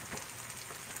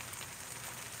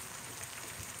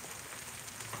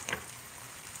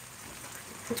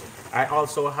 I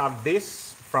also have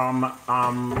this from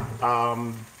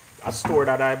a store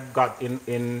that I got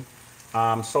in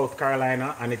South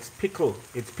Carolina, and it's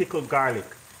pickled garlic,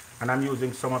 and I'm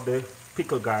using some of the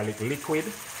pickled garlic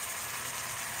liquid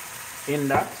in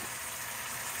that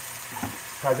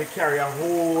because it carry a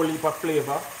whole heap of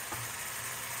flavor.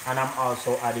 And I'm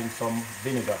also adding some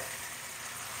vinegar.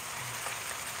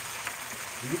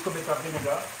 A little bit of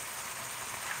vinegar.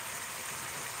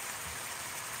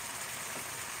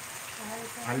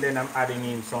 And then I'm adding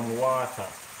in some water.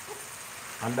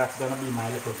 And that's gonna be my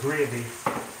little gravy.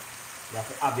 You have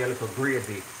to add your little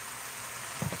gravy.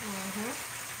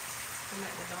 To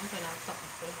make the dumpling have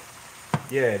something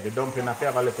to. Yeah, the dumpling have to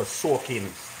have a little soaking.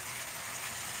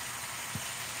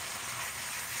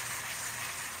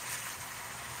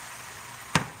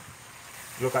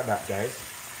 Look at that, guys.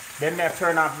 Then I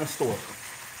turn off my stove.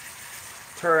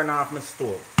 Turn off my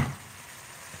stove.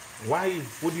 Why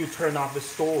would you turn off the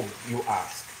stove, you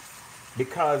ask?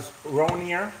 Because around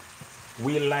here,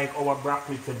 we like our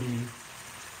broccoli to be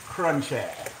crunchy.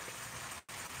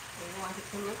 We want it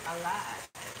to look alive.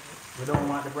 We don't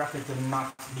want the broccoli to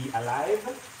not be alive.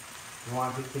 We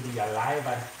want it to be alive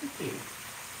and eating.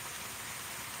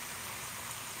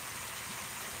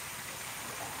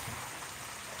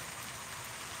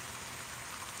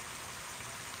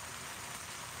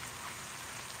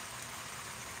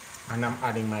 And I'm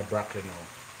adding my broccoli now.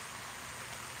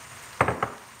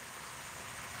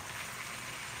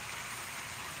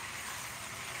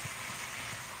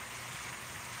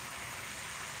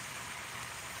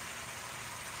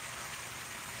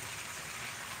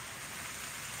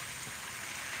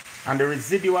 And the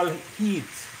residual heat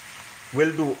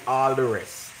will do all the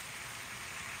rest.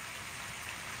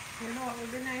 You know what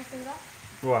would be nice in that?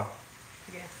 What?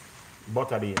 Yes.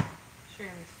 Butter bean.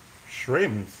 Shrimps.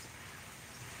 Shrimps.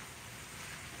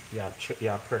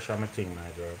 Yeah, pressure my thing,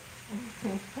 my girl.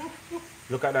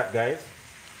 Look at that, guys.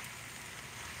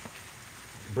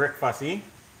 Breakfast, see?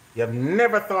 You have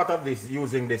never thought of this,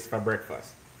 using this for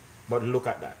breakfast. But look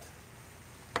at that.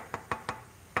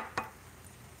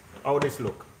 How this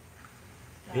look?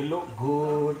 It look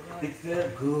good. It's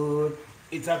good.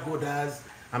 It's as good as.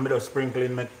 I'm just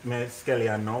sprinkling my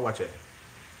scallion now. Watch it.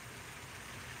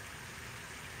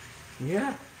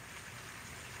 Yeah.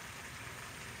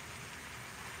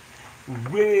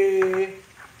 Way.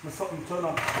 Something turn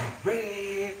up.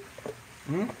 Way.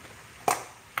 And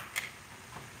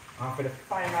for the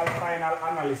final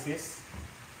analysis,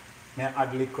 I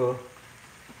add little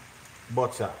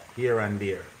butter here and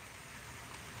there.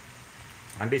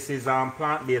 And this is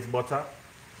plant-based butter,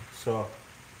 so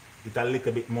it's a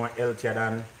little bit more healthier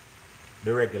than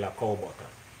the regular cow butter.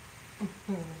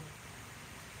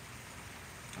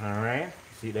 Alright,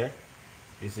 see there?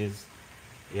 This is,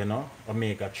 you know,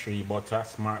 omega-3 butter,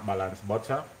 smart balanced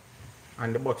butter.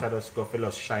 And the butter just go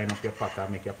for shine up your pot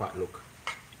and make your pot look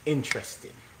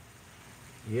interesting.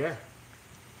 Yeah.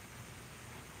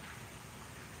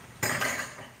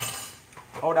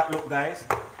 How that look, guys?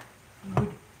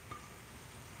 Good.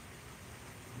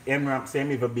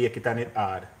 Same if you bake it and it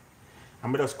hard.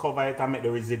 I'm just cover it and make the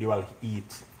residual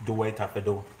heat do what it have to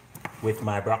do with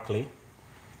my broccoli.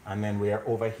 And then we are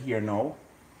over here now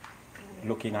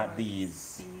looking at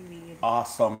these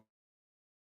awesome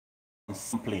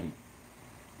dumpling.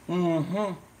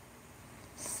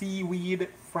 Seaweed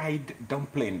fried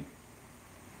dumpling.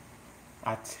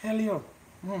 I tell you.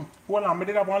 Hold on, I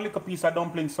did have one little piece of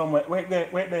dumpling somewhere. Wait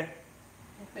there.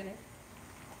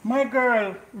 My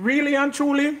girl, really and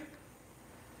truly?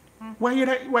 Why you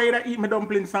that eat my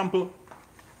dumpling sample?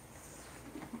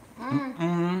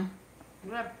 Good.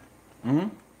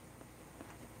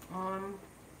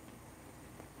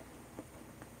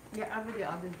 Yeah, I video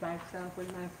of this by itself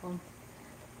with my phone.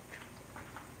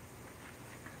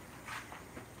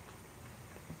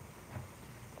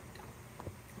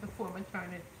 Before I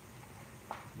turn it.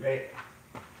 Right.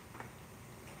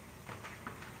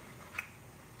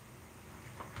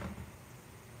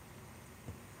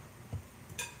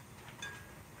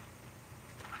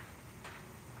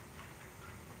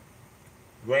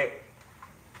 Wait.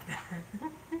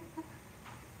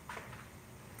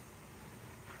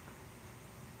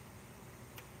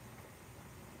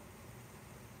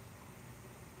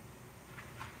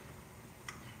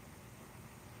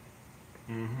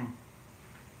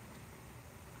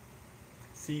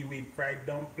 Seaweed fried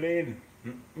dumpling.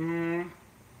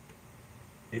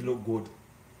 It look good.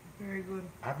 Very good.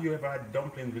 Have you ever had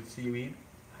dumplings with seaweed?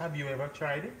 Have you ever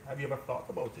tried it? Have you ever thought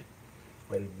about it?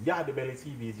 Well, Yardie Belly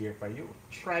TV is here for you.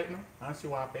 Try it now and see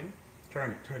what happens.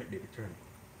 Turn it, baby, turn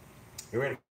it. You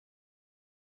ready?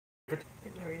 It's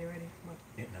not really ready. But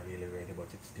It's not really ready,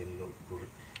 but it still looks good.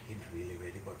 It's not really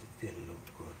ready, but it still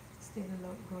looks good. still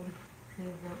look good.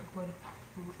 Still look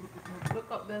good.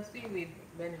 Look up the seaweed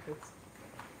benefits.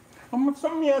 How much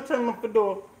some here turn up the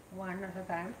door? One at a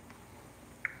time.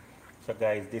 So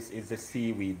guys, this is the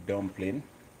seaweed dumpling.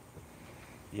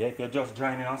 Yeah, if you're just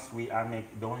joining us,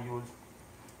 don't use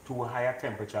too high a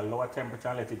temperature, lower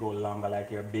temperature, let it go longer like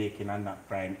you're baking and not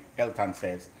frying. Elton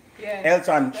says. Yeah.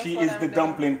 Elton, she is the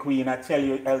dumpling queen. I tell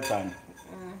you, Elton.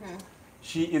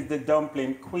 She is the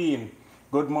dumpling queen.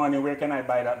 Good morning. Where can I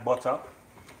buy that butter?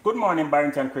 Good morning,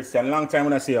 Barrington Christian. Long time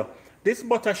when I see you. This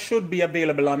butter should be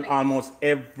available on almost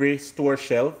every store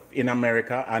shelf in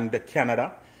America and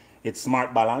Canada. It's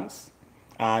Smart Balance,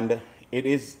 and it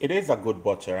is a good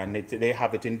butter, and they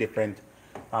have it in different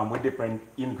with different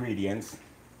ingredients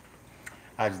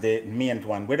as the main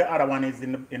one. Where the other one is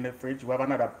in the fridge, we have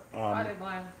another Olive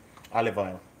oil. olive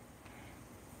oil.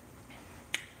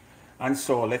 And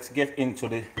so let's get into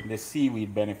the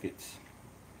seaweed benefits.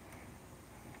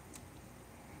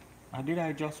 Did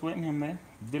I just wait him, man?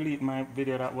 Delete my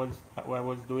video that was what I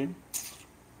was doing.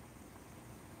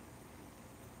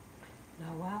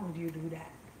 Now, why would you do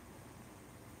that?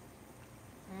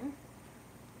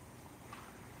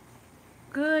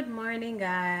 Good morning,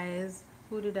 guys.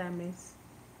 Who did I miss?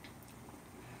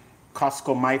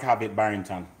 Costco might have it,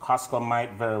 Barrington. Costco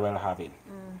might very well have it.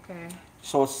 Okay.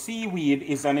 So seaweed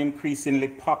is an increasingly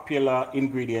popular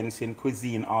ingredient in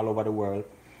cuisine all over the world.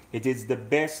 It is the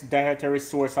best dietary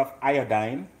source of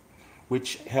iodine,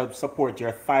 which helps support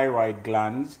your thyroid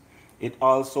glands. It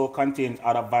also contains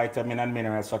other vitamins and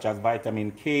minerals such as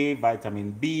vitamin K,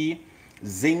 vitamin B,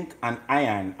 zinc, and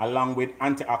iron, along with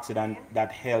antioxidant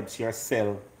that helps your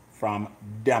cell from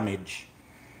damage.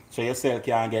 So your cell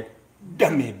can't get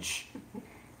damage.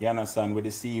 You understand, with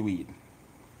the seaweed.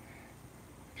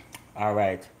 All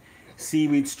right.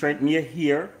 Seaweed strengthen your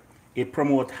hair. It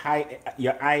promotes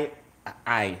your eye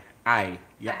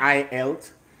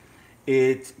health.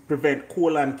 It prevents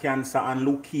colon cancer and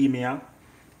leukemia.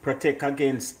 Protect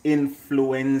against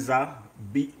influenza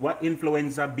B. What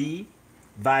influenza B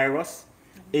virus?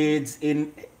 Aids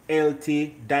in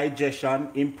healthy digestion.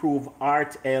 Improve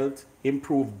heart health.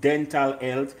 Improve dental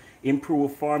health.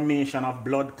 Improve formation of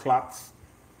blood clots.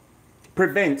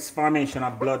 Prevents formation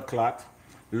of blood clot.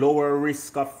 Lower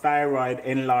risk of thyroid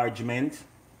enlargement,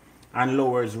 and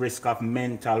lowers risk of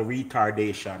mental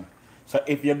retardation. So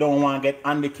if you don't want to get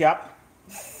handicapped,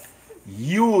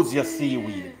 use your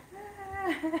seaweed.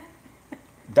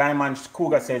 Diamond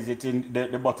Cougar says it in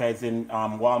the butter is in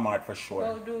Walmart for sure.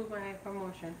 Go do my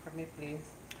promotion for me, please.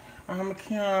 I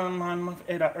can't, man. My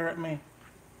head hurt me.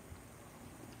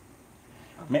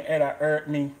 My head hurt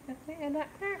me.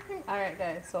 Alright,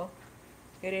 guys, so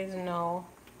it is now.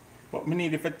 But we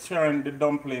need to turn the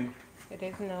dumpling. It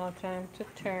is now time to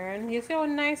turn. You see how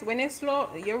nice when it's slow.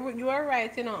 You are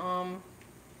right, you know,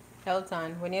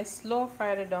 Elton. When you slow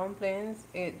fry the dumplings,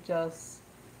 it just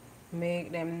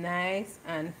make them nice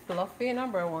and fluffy.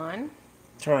 Number one.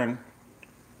 Turn.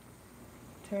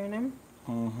 Turn them.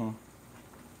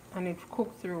 And it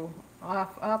cook through.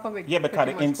 Half of it. Yeah, because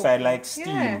the inside like steam.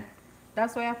 Yeah.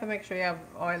 That's why you have to make sure you have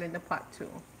oil in the pot too.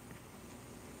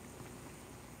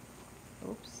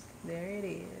 Oops. There it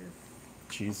is.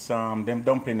 Jeez, them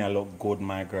dumplings look good,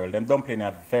 my girl. Them dumplings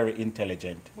are very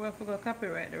intelligent. We have to go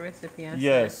copyright the recipe and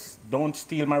yes, don't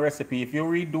steal my recipe. If you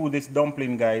redo this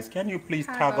dumpling, guys, can you please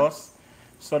tag us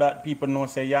so that people know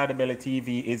say Yardie Belly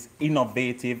TV is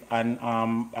innovative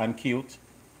and cute.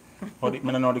 But I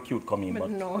don't know the cute come in,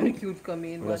 but no, the cute come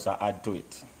in. We just add to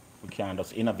it. We can't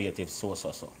just innovative sauce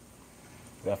also.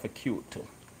 We have a cute too.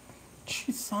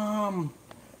 Jeez,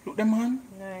 look them man.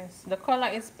 Nice. The color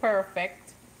is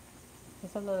perfect.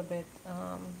 It's a little bit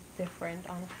different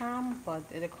on cam, but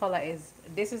the color is,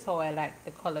 this is how I like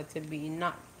the color to be,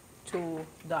 not too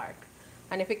dark.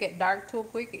 And if it get dark too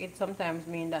quick, it sometimes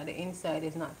means that the inside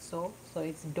is not so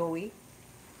it's doughy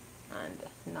and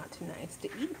not nice to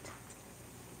eat.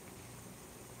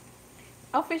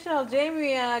 Official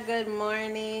Jamie, good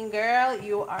morning, girl.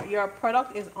 Your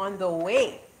product is on the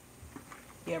way.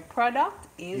 Your product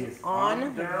is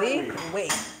on the way.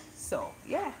 So,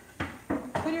 yeah.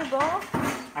 Could you go?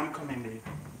 I'm coming, babe.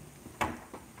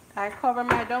 I cover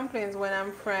my dumplings when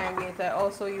I'm frying it. I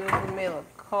also use milk,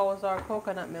 cow's or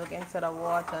coconut milk instead of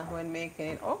water when making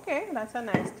it. Okay, that's a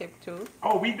nice tip too.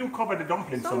 Oh, we do cover the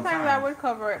dumplings sometimes. I would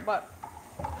cover it, but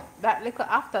that little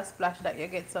after splash that you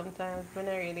get sometimes when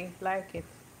I really like it.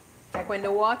 Like when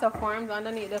the water forms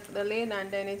underneath the lid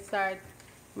and then it starts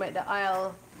make the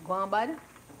oil go bad.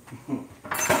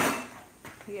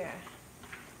 Yeah.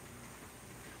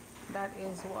 That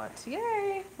is what.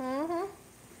 Yay.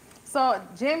 So,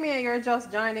 Jamie, you're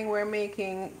just joining. We're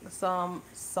making some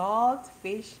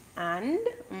saltfish and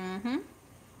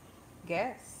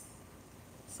guess.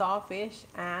 Saltfish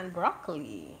and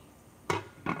broccoli.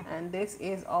 And this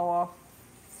is our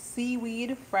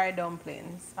seaweed fried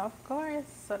dumplings. Of course.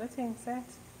 So the thing said.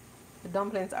 The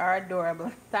dumplings are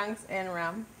adorable. Thanks,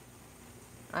 Enram.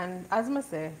 And as I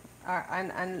say,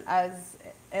 and as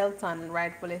Elton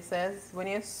rightfully says, when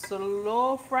you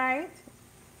slow fry it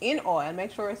in oil,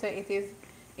 make sure you say it is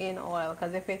in oil,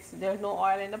 because if there's no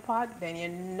oil in the pot, then you're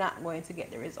not going to get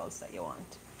the results that you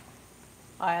want.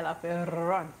 Oil up a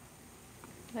run.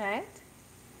 Right?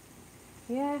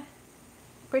 Yeah.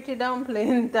 Pretty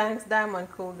dumpling. Thanks, Diamond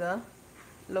Cougar.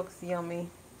 Looks yummy.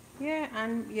 Yeah,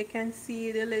 and you can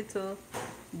see the little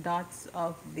dots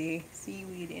of the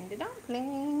seaweed in the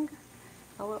dumpling.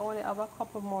 I will only have a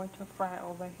couple more to fry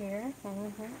over here.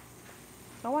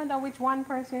 I wonder which one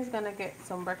person is gonna get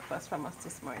some breakfast from us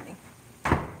this morning.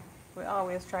 We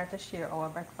always try to share our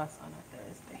breakfast on a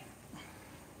Thursday.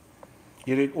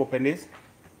 You did open this?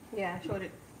 Yeah, I showed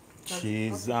it.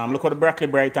 Jeez, look at the broccoli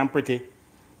bright and pretty.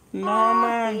 No, All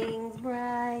man. things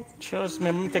bright. Trust me,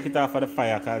 I'm gonna take it off of the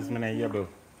fire because I'm not able.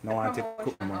 No want to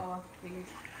cook Promotion more. hour, please.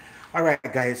 All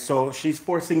right, guys. So she's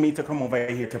forcing me to come over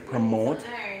here to promote,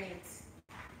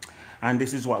 and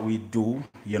this is what we do.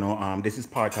 You know, this is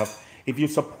part of. If you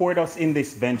support us in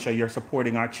this venture, you're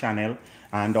supporting our channel,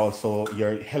 and also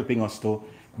you're helping us to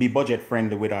be budget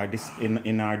friendly with our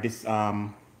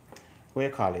what do you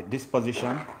call it,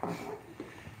 disposition.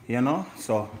 You know,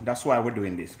 so that's why we're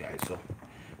doing this, guys. So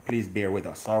please bear with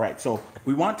us. All right, so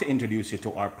we want to introduce you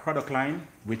to our product line,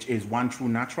 which is One True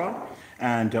Natural,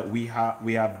 and we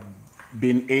have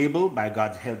been able, by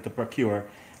God's help, to procure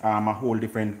a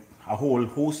whole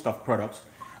host of products,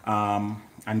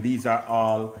 and these are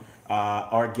all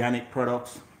organic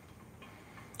products.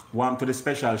 Warm to the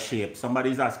special shape.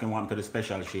 Somebody's asking warm to the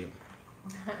special shape.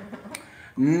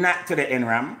 Not to the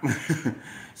NRAM.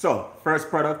 So first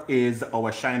product is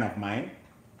our Shine of Mine.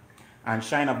 And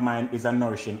Shine of Mine is a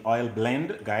nourishing oil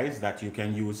blend, guys, that you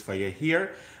can use for your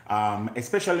hair.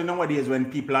 Especially nowadays when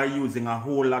people are using a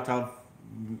whole lot of,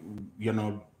 you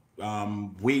know,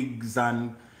 wigs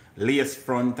and lace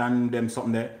front and them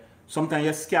something there. Sometimes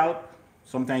your scalp,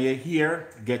 sometimes your hair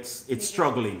it's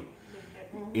struggling.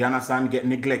 You understand? Get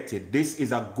neglected. This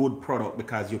is a good product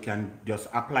because you can just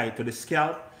apply it to the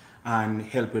scalp and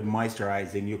help with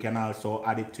moisturizing. You can also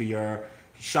add it to your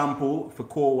shampoo for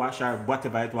co-wash or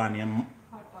whatever it want.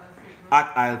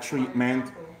 Hot oil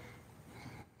treatment.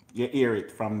 You hear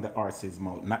it from the horse's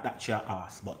mouth. Not that your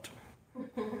ass, but.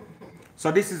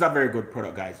 So this is a very good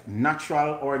product, guys.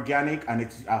 Natural, organic, and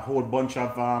it's a whole bunch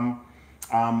of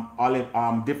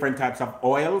different types of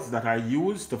oils that are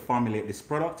used to formulate this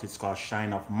product. It's called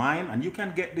Shine of Mine, and you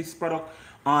can get this product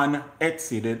on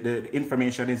Etsy. The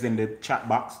information is in the chat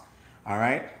box. All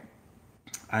right,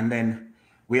 and then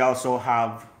we also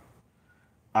have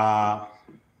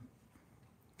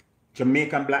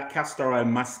Jamaican Black Castor Oil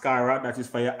Mascara. That is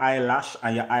for your eyelash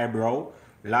and your eyebrow,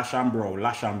 lash and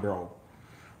brow.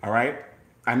 All right,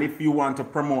 and if you want to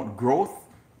promote growth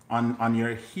on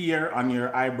your hair, on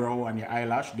your eyebrow, and your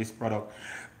eyelash, this product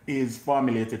is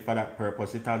formulated for that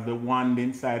purpose. It has the wand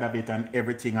inside of it and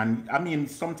everything. And I mean,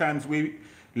 sometimes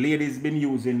ladies been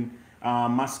using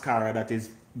mascara that is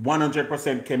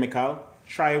 100% chemical.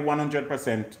 Try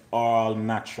 100% all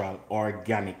natural,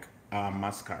 organic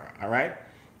mascara. All right.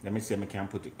 Let me see if I can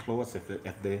put it close if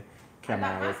the camera.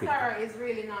 And that mascara is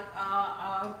really not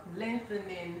a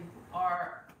lengthening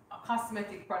or a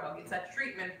cosmetic product. It's a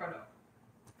treatment product.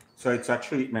 So it's a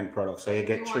treatment product. So you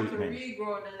get treatment. If you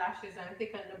want to regrow the lashes and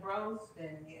thicken the brows,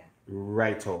 then yeah.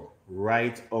 Right-o.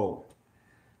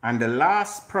 And the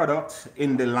last product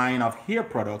in the line of hair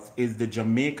products is the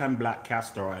Jamaican Black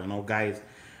Castor Oil. Now, guys,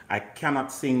 I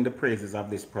cannot sing the praises of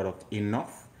this product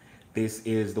enough. This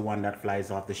is the one that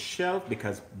flies off the shelf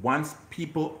because once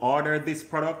people order this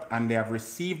product and they have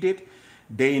received it,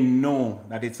 they know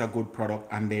that it's a good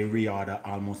product and they reorder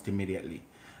almost immediately.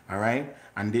 All right,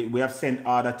 and we have sent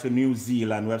orders to New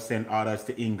Zealand, we have sent orders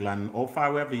to England. How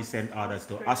far have we sent orders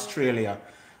to? Australia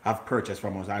have purchased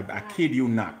from us. I kid you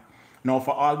not. Now,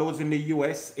 for all those in the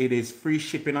US, it is free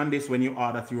shipping on this when you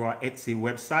order through our Etsy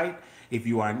website. If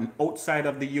you are outside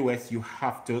of the US, you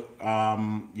have to,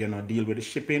 deal with the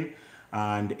shipping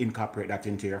and incorporate that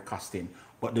into your costing.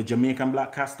 But the Jamaican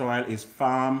Black Castor Oil is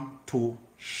farm to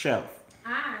shelf.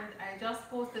 And I just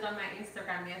posted on my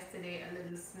Instagram yesterday a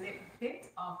little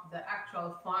snippet of the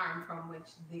actual farm from which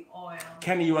the oil.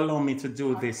 Can you allow me to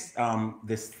do this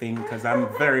thing because I'm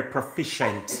very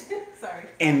proficient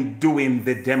in doing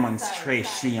the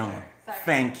demonstration. Sorry.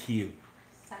 Thank you.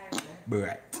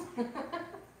 Right.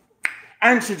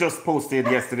 And she just posted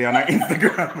yesterday on her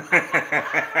Instagram.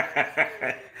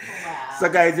 Wow. So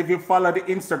guys, if you follow the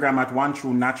Instagram at One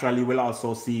True Natural, you will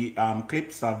also see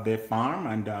clips of the farm,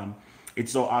 and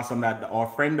it's so awesome that our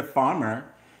friend the farmer,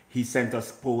 he sent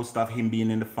us post of him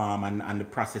being in the farm and the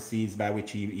processes by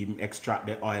which he extract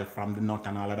the oil from the nut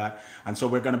and all of that. And so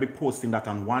we're going to be posting that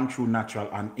on One True Natural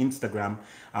on Instagram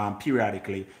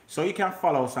periodically. So you can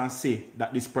follow us and see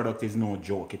that this product is no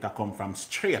joke. It'll come from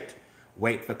straight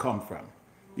where it come from.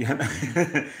 Yeah.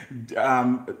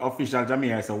 Official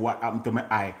Jamaican, so what happened to my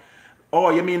eye? Oh,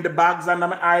 you mean the bags under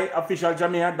my eye, official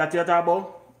Jamaican, that you're talking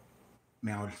about?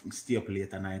 Me, I'll stay up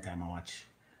late at night time and watch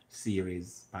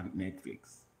series on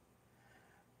Netflix.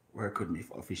 Where could me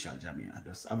for official Jamaican?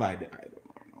 Just avoid the eye.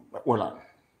 But hold on.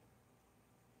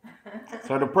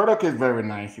 So the product is very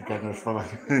nice. You can just follow.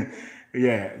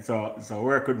 Yeah. So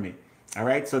where could me? All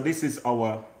right. So this is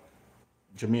our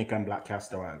Jamaican black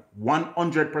castor oil.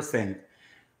 100%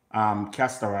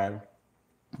 castor oil.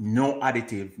 No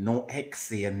additive, no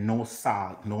hexane, no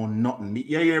salt, no nothing.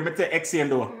 You hear me say hexane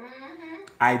though?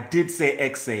 I did say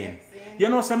hexane. You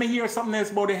know, some hear something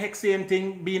else about the hexane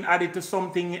thing being added to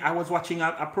something. I was watching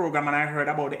a program and I heard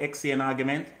about the hexane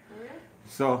argument.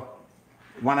 So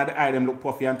one of the items look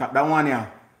puffy on top. That one, yeah. I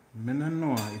don't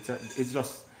know.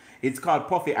 It's called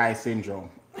puffy eye syndrome.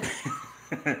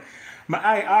 My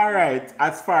eye, all right,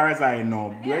 as far as I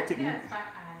know.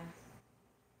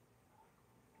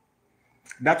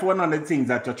 That's one of the things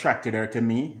that attracted her to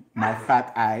me, my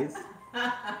fat eyes.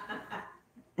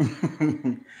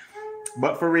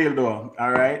 But for real though,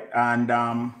 all right. And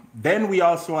then we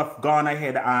also have gone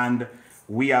ahead and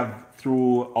we have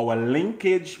through our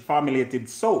linkage formulated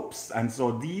soaps. And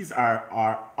so these are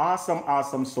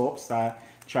awesome soaps.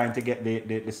 Trying to get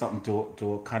the something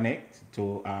to connect,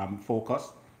 to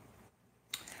focus.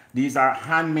 These are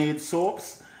handmade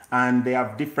soaps. And they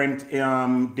have different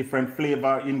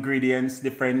flavor ingredients,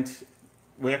 different,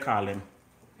 what do you call them?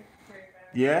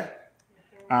 Yeah.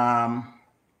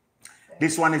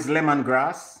 This one is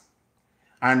lemongrass,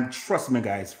 and trust me,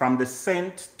 guys, from the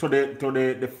scent to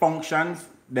the functions,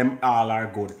 them all are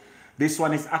good. This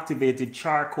one is activated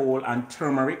charcoal and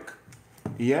turmeric.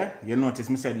 Yeah, you notice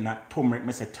me said not turmeric,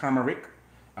 me said turmeric.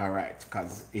 All right,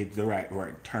 because it's the right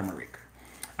word, turmeric.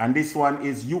 And this one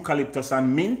is eucalyptus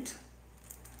and mint.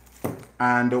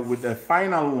 And with the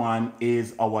final one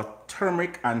is our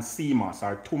turmeric and sea moss,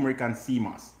 our turmeric and sea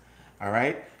moss. All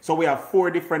right. So we have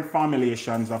 4 different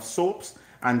formulations of soaps.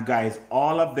 And guys,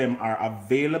 all of them are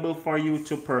available for you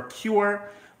to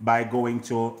procure by going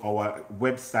to our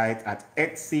website at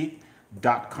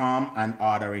etsy.com and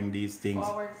ordering these things.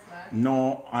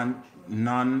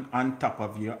 None on top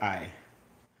of your eye.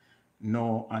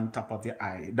 No on top of your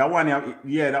eye. That one,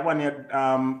 yeah, that one,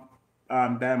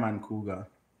 Diamond Cougar.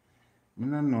 I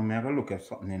don't know, I gotta look at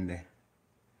something in there.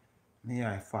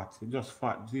 Yeah, fat. It's just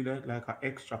fat. See that? Like an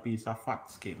extra piece of fat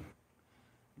skin.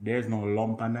 There's no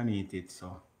lump underneath it,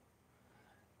 so.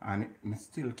 And it's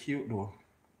still cute though.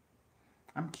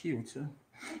 I'm cute.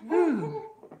 I'm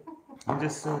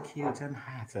just so cute and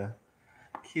hot.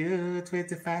 Cute with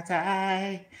the fat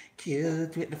eye.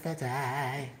 Cute with the fat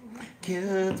eye.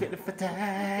 Cute with the fat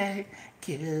eye.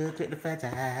 Cute with the fat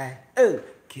eye. Oh,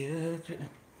 cute with the...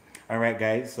 All right,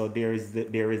 guys, so there is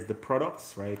the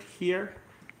products right here.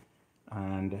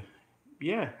 And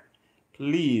yeah,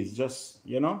 please just,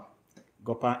 you know,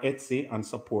 go up on Etsy and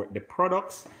support the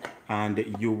products, and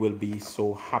you will be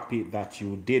so happy that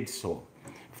you did so.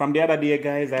 From the other day,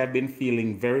 guys, I've been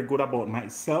feeling very good about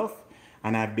myself,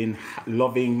 and I've been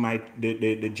loving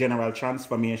the general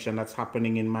transformation that's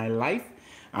happening in my life,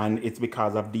 and it's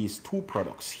because of these 2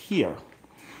 products here.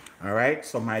 All right,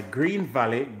 so my Green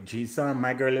Valley, geez,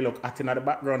 my girl look hot in the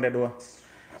background there though.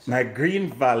 My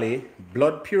Green Valley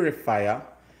blood purifier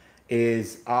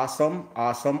is awesome,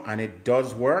 and it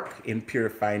does work in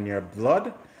purifying your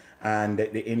blood. And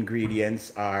the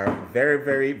ingredients are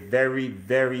very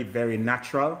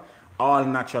natural, all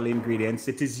natural ingredients.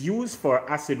 It is used for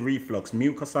acid reflux,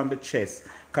 mucus on the chest,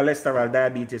 cholesterol,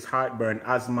 diabetes, heartburn,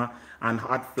 asthma, and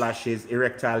hot flashes,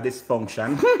 erectile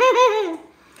dysfunction.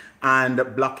 And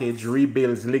blockage,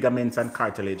 rebuilds ligaments and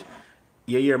cartilage.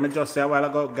 You hear me just say a while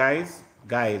ago, guys,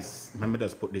 let me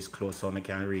just put this close so I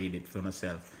can read it for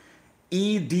myself.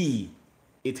 ED,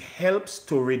 it helps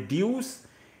to reduce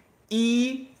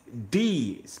ED,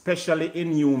 especially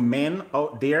in you men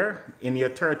out there in your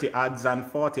 30 odds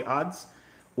and 40 odds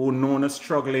who know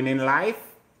struggling in life.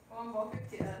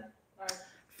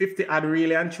 50 odd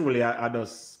really and truly are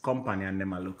those company and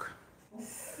them a look.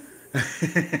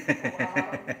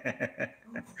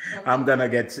 I'm gonna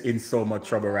get in so much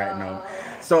trouble right now.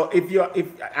 So if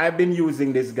I've been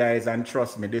using this, guys, and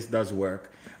trust me, this does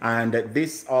work. And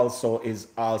this also is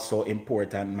also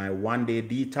important, my 1-day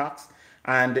detox.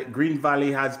 And Green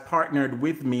Valley has partnered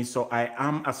with me, so I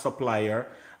am a supplier,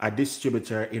 a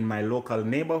distributor in my local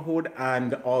neighborhood,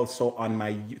 and also on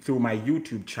through my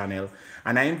YouTube channel.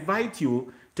 And I invite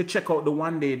you to check out the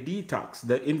 1-day detox.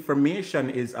 The information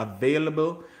is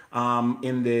available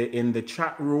in the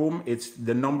chat room. It's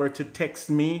the number to text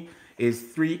me is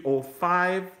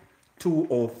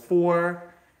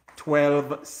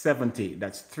 305-204-1270.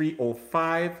 That's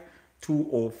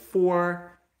 305-204-1270.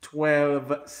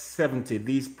 12.70.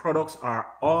 These products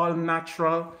are all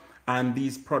natural, and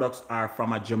these products are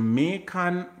from a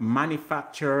Jamaican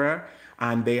manufacturer,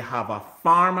 and they have a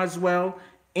farm as well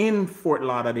in Fort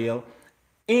Lauderdale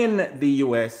in the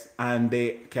US, and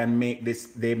they can make this,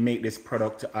 they make this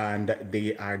product and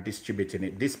they are distributing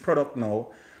it. This product now,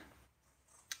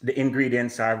 the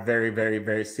ingredients are very, very,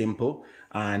 very simple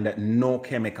and no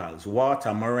chemicals. Water,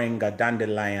 moringa,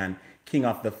 dandelion, king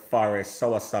of the forest,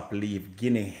 soursop leaf,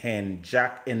 guinea hen,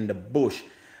 jack in the bush,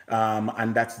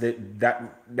 and that's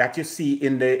that you see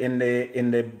in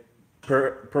the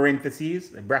parentheses,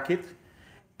 the bracket,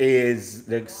 is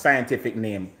the scientific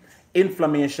name.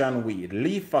 Inflammation weed,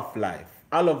 leaf of life,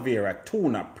 aloe vera,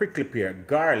 tuna, prickly pear,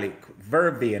 garlic,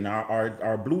 vervain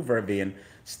or blue vervain,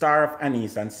 star of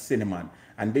anise, and cinnamon.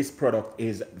 And this product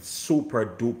is super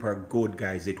duper good,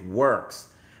 guys. It works.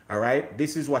 All right.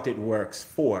 This is what it works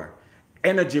for: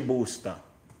 energy booster,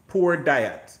 poor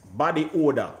diet, body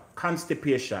odor,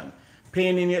 constipation,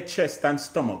 pain in your chest and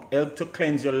stomach, help to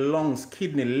cleanse your lungs,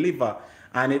 kidney, liver,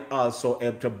 and it also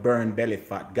helps to burn belly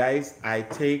fat. Guys, I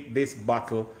take this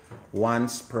bottle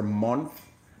once per month.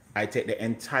 I take the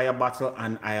entire bottle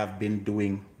and I have been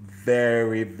doing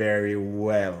very, very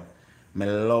well. I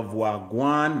love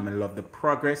Wagwan, I love the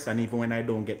progress, and even when I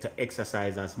don't get to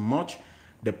exercise as much,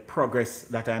 the progress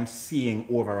that I'm seeing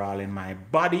overall in my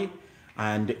body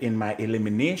and in my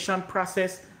elimination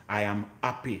process, I am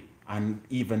happy and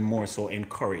even more so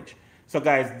encouraged. So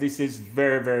guys, this is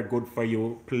very, very good for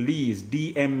you. Please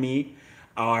DM me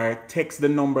or text the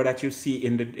number that you see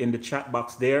in the chat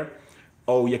box there,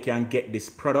 or you can get this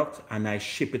product and I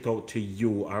ship it out to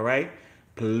you. All right,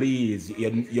 please.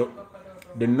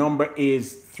 The number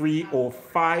is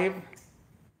 305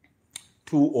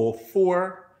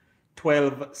 204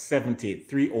 1270,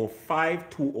 305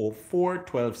 204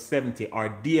 1270, or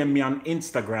DM me on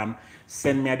Instagram,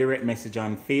 send me a direct message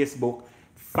on Facebook,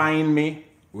 find me,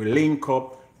 we link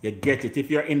up, you get it. If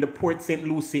you're in the Port St.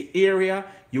 Lucie area,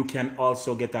 you can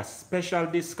also get a special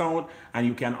discount, and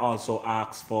you can also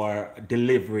ask for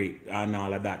delivery and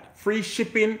all of that. Free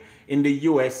shipping in the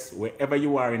US, wherever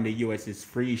you are in the US, is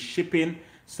free shipping.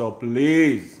 So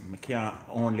please, I can't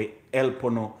only help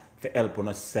you to help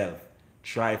yourself.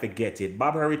 Try to get it.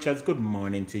 Barbara Richards, good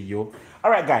morning to you.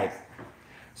 All right, guys.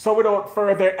 So without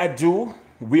further ado,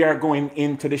 we are going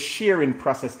into the sharing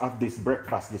process of this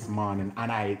breakfast this morning,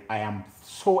 and I am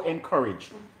so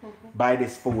encouraged by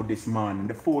this food this morning.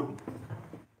 The food,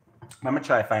 let me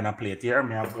try to find a plate here. I'm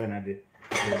going to the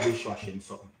dishwashing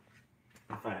something.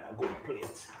 Find a good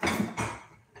plate.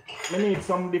 I need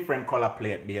some different color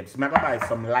plate, babes. I'm going to buy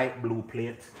some light blue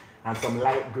plate and some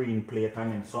light green plate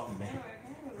and then something there.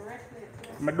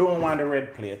 I don't want the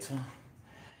red plate.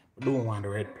 I don't want the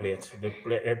red plate. The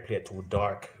red plate too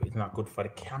dark. It's not good for the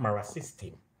camera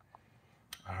system.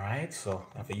 Alright, so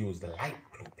I have to use the light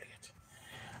blue plate.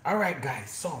 Alright,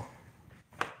 guys, so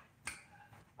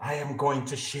I am going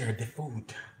to share the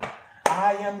food.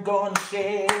 I am going to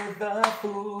share the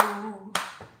food.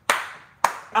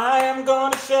 I am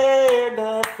going to share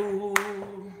the food.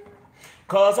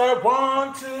 Cause I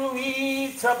want to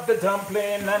eat up the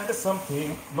dumpling and the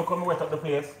something. Look how I wet up the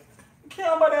place.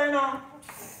 Can't bother there now.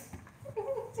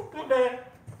 Look there.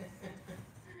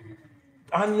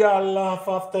 And y'all laugh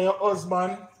after your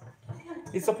husband.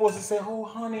 He's supposed to say, oh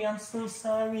honey, I'm so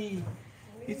sorry.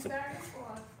 He's sorry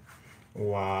for?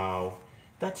 Wow.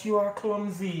 That you are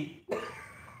clumsy.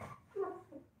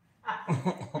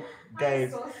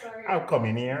 Guys, so I'll come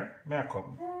in here. May I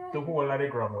come? The whole of the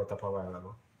ground wet up a while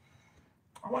ago.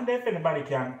 I wonder if anybody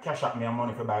can cash up me a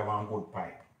money for buy one good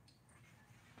pipe.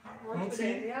 You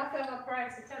have to have a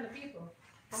price to tell the people.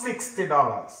 $60.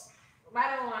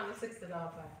 I don't want the $60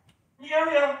 pipe.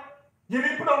 Yeah. You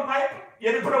didn't put on pipe?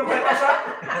 You didn't put on pipe,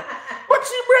 Asha? What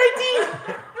she breaking?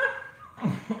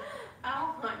 I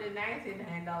want the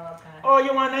 $99 pipe. Oh,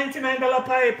 you want $99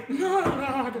 pipe? No,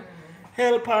 Lord.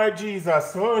 Help her,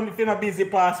 Jesus. Oh, if you're not busy,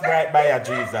 pass right by her,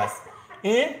 Jesus.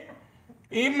 Eh?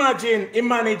 Imagine, he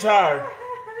manage her.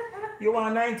 You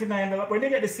want $99. When you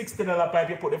get the $60 pipe,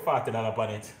 you put the $40 on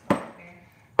it.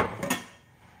 Okay.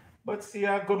 But see,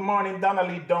 good morning,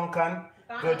 Donnelly Duncan.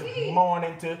 Good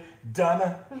morning to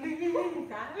Donnelly.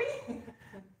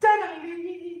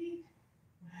 Donnelly.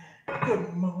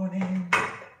 Good morning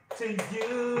to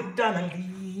you,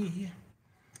 Donnelly.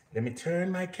 Let me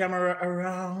turn my camera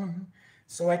around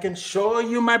so I can show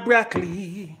you my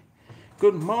broccoli.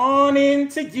 Good morning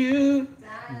to you,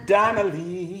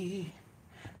 Donnelly.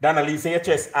 Donnelly, say your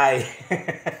chest aye.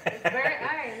 It's very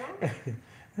aye, no?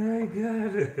 Oh,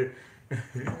 God.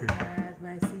 That's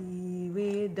my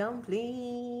seaweed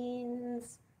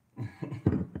dumplings.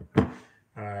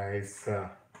 All Nice.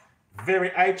 Very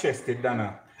eye-chested,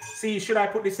 Donna. See, should I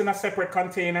put this in a separate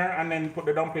container and then put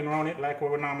the dumpling around it like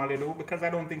what we normally do? Because I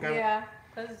don't think Yeah,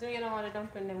 because you don't want the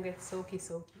dumpling them get soaky.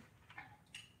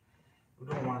 We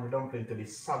don't want the dumpling to be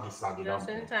soggy Just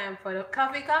dumpling. in time for the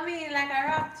coffee come in like a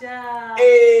rapture.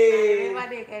 Hey!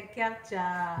 Everybody get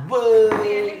capture. Whoa!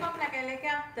 We live up like a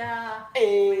helicopter.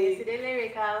 Hey! When you see the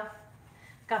lyrical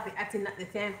coffee acting at the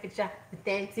temperature, the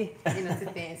fancy, you know, the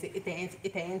fancy.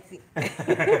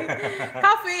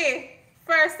 Coffee!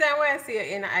 First time we see you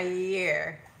in a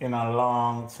year. In a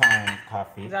long time,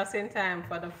 Coffee. Just in time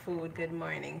for the food. Good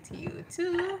morning to you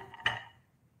too.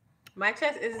 My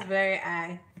chest is very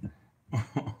high.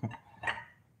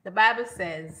 The Bible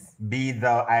says, be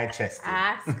thou eye-chested.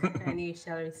 ask and you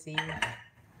shall receive.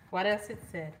 What else it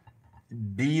said?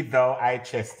 Be thou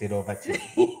eye-chested over to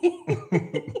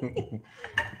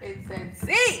It said,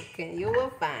 seek and you will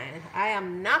find. I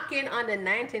am knocking on the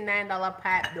 $99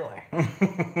 pipe door.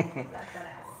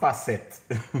 Facet.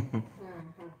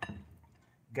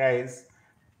 Guys,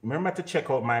 remember to check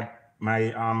out my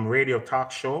radio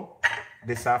talk show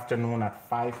this afternoon at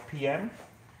 5 p.m.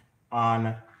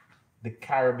 on the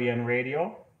Caribbean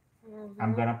Radio.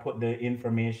 I'm gonna put the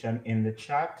information in the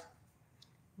chat.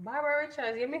 Barbara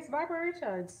Richards, you missed Barbara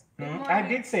Richards. I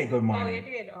did say good morning. Oh, you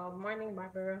did. Oh, morning,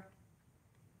 Barbara.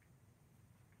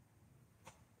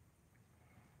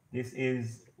 This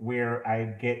is where I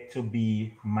get to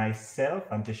be myself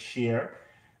and to share,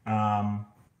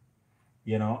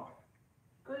 you know,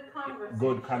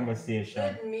 Good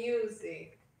conversation. Good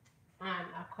music. And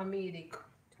a comedic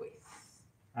twist.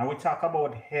 And we talk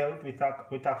about health, we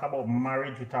talk about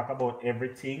marriage, we talk about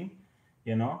everything,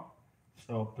 you know.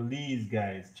 So please,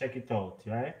 guys, check it out,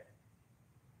 right?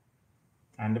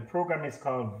 And the program is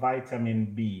called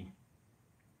Vitamin B.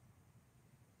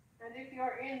 And if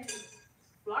you're in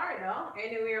Florida,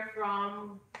 anywhere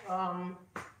from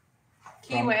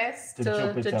Key West to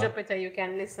Jupiter, you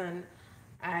can listen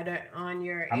either on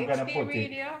your HD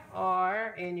radio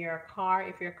or in your car.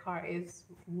 If your car is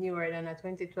newer than a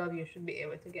 2012, you should be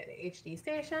able to get the HD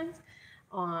stations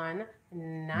on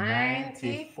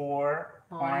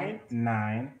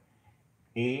 94.9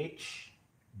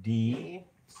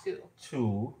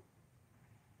 HD2.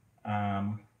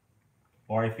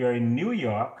 Or if you're in New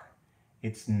York,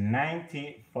 it's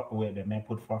 90. Wait, let me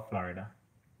put for Florida.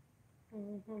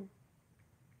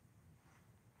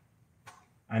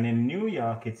 And in New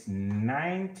York, it's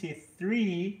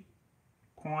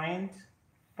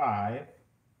 93.5.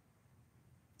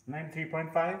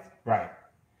 93.5? Right.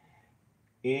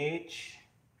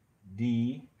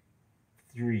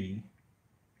 HD3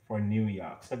 for New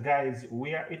York. So guys,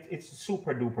 it's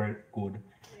super duper good.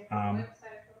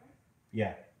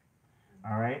 Yeah.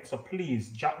 All right. So please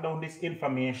jot down this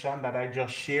information that I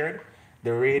just shared,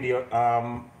 the radio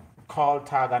call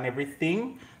tag and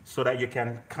everything, so that you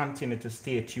can continue to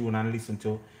stay tuned and listen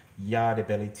to Yardie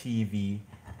Belly TV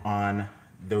on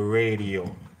the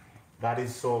radio. That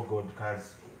is so good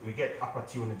because we get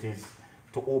opportunities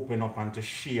to open up and to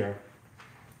share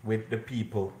with the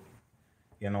people,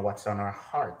 you know, what's on our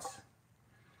hearts.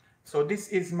 So this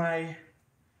is my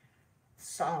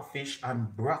saltfish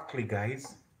and broccoli,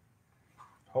 guys.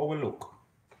 How we look?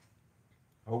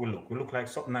 How we look? We look like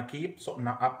something I keep, something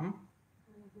that happen.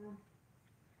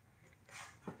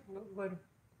 Look good.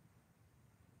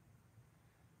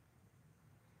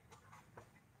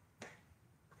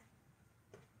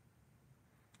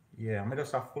 Yeah, I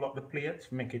just have full up the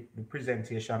plate, make it the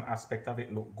presentation aspect of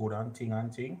it look good and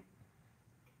thing.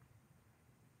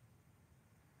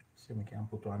 So we can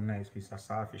put one nice piece of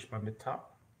saltfish on the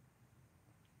top.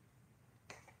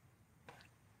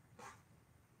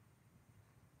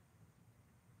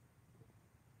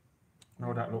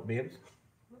 How that look, babes?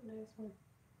 Look nice one.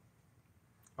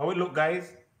 How it look,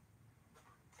 guys?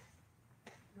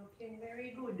 Looking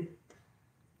very good.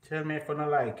 Tell me if you don't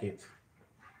like it.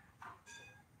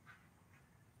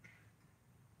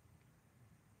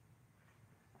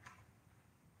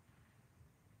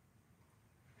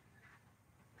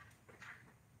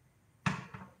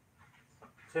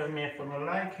 Tell me if you don't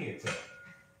like it.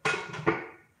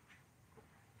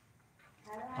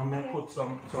 I'm gonna put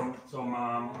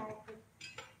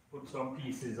some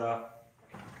pieces of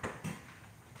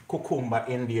cucumber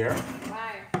in there.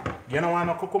 Why? You don't want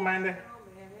no cucumber in there? No,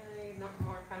 man, really not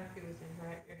more confusing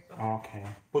right here. So. Okay.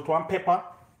 Put one pepper.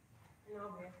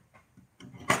 No, man.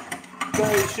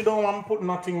 Guys, you don't want to put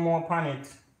nothing more on it.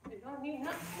 You don't need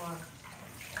nothing more.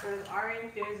 There's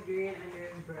orange, there's green, and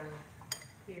there's brown.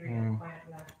 Period. Quiet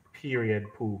laugh. Period.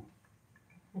 Poo.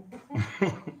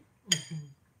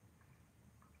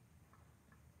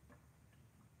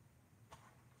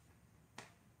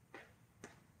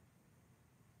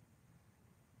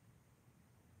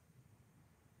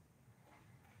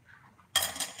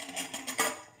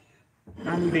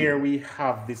 there we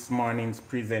have this morning's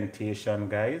presentation,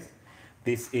 guys.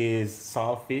 This is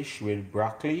saltfish with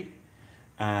broccoli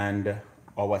and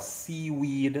our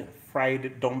seaweed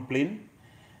fried dumpling.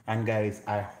 And guys,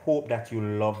 I hope that you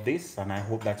love this, and I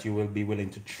hope that you will be willing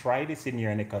to try this in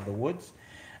your neck of the woods.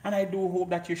 And I do hope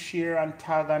that you share and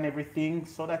tag and everything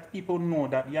so that people know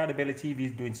that Yardie Belly TV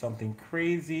is doing something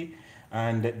crazy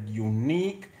and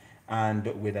unique and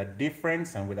with a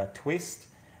difference and with a twist.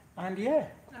 And yeah.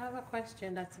 I have a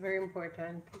question that's very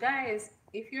important. Guys,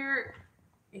 if you're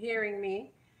hearing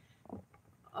me,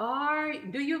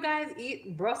 do you guys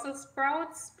eat Brussels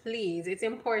sprouts? Please, it's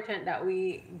important that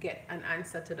we get an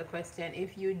answer to the question.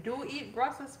 If you do eat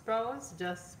Brussels sprouts,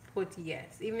 just put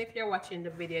yes. Even if you're watching the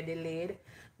video delayed,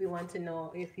 we want to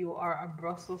know if you are a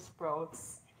Brussels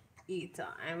sprouts eater,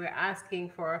 and we're asking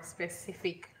for a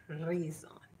specific reason.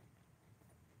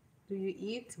 Do you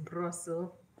eat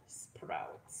Brussels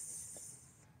sprouts?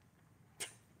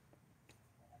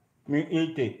 Me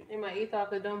eat it. You might eat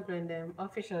off the dumpling them.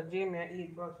 Official Jamie I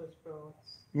eat Brussels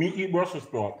sprouts. Me eat Brussels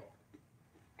sprout.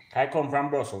 I come from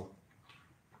Brussels.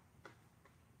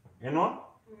 You know?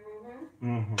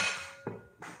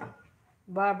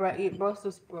 Barbara eat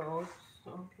Brussels sprouts.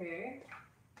 Okay.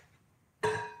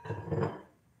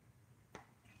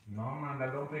 No man,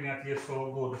 that dumpling that tastes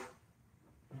so good.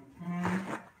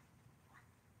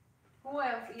 Who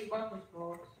else eat Brussels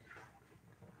sprouts?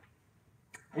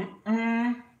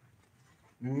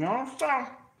 No, sir.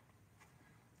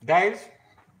 Guys,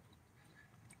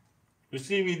 you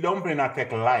see, we dumpling that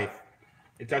take life.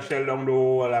 It's a shell down the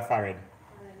whole of forehead.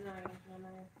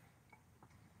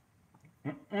 I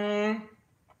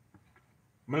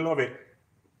love it.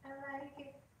 I like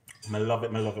it. I love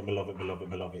it, I love it, I love it, I love it,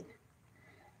 I love it.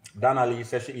 Donna Lee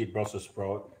says she eat Brussels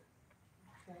sprout.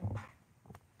 Okay.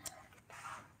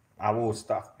 I will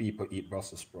staff people eat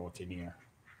Brussels sprout in here.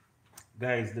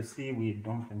 Guys, the seaweed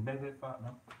dumpling, baby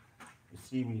partner. The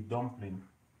seaweed dumpling,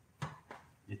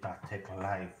 it will take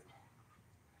life.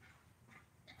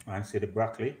 And see the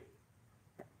broccoli.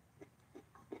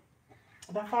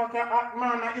 The fuck man,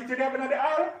 I eat it up in the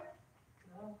aisle.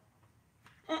 No.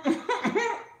 Where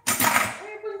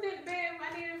put it, babe? I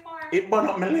need it for It burn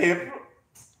up my lip.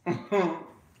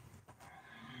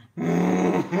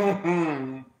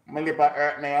 My lip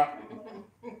hurt now.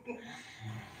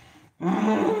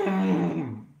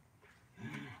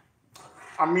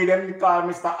 I made them call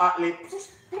Mr. Hot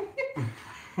Lips.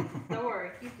 Don't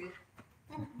worry, keep it.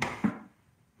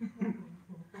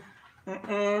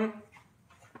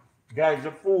 Guys,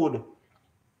 the food.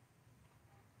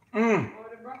 Oh,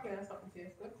 the broccoli and something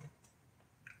tastes good.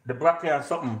 The broccoli and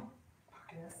something.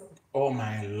 Yeah, Oh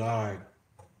my Lord.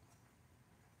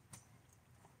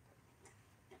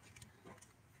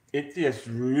 It tastes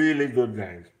really good,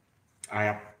 guys. I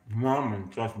have mom,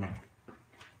 trust me.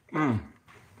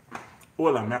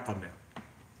 All I'm not on there.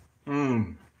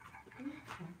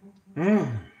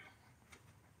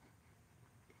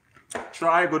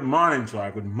 Try good morning, try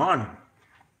good morning.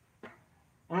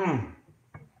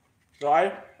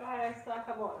 Try. let's talk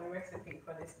about the recipe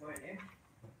for this morning.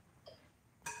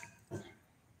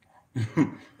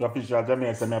 The official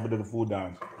Jamaican said me have to do the food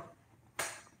dance.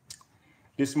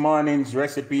 This morning's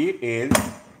recipe is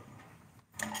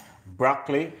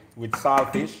broccoli with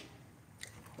saltfish.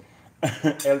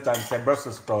 Elton said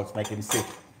Brussels sprouts make him sick.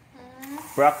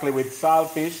 Broccoli with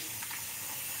saltfish,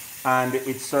 and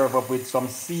it's served up with some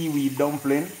seaweed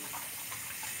dumpling.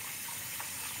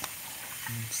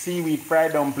 Seaweed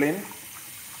fried dumpling.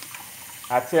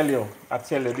 I tell you,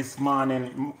 this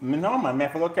morning, no man, I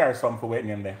have to go carry some for waiting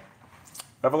in there.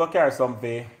 I have to go carry some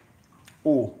for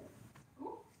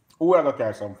who I go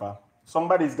carry some for?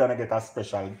 Somebody's gonna get a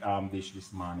special dish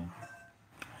this morning.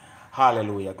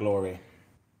 Hallelujah, glory.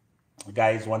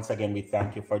 Guys, once again, we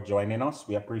thank you for joining us.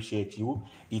 We appreciate you,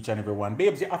 each and every one.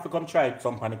 Babes, you have to come try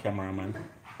some on the camera, man.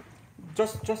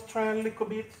 Just try a little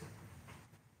bit.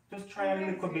 Just try a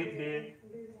little bit there.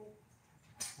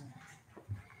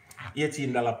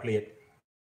 $18 plate.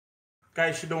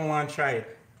 Guys, she don't want to try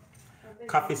it.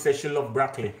 Coffee says she love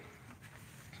broccoli.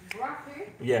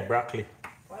 Broccoli? Yeah, broccoli.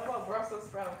 What about Brussels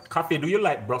sprouts? Coffee, do you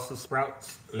like Brussels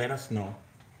sprouts? Let us know.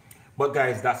 But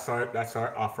guys, that's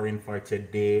our offering for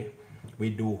today. We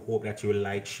do hope that you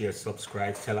like, share,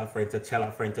 subscribe, tell a friend to tell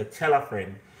a friend to tell a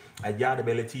friend. Yardie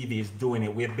Belly TV is doing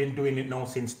it. We've been doing it now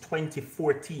since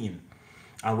 2014,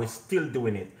 and we're still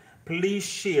doing it. Please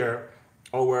share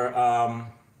our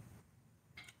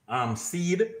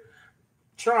seed.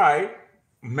 Try.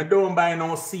 Me don't buy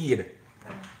no seed.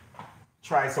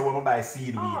 Try so when I buy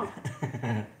seed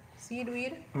weed.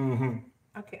 Seaweed?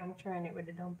 Okay, I'm trying it with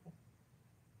the dumpling.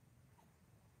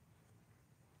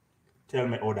 Tell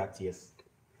me how that tastes.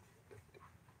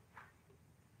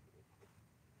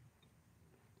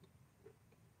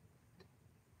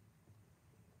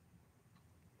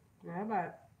 Not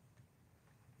bad.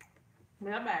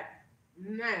 Not bad.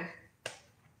 Nice.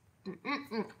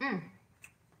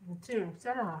 Two,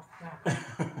 set off.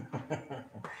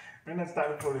 We're not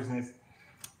starting foolishness.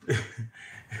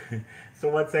 So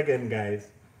once again, guys,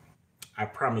 I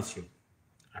promise you,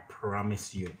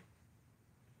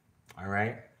 all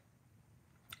right,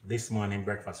 this morning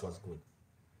breakfast was good.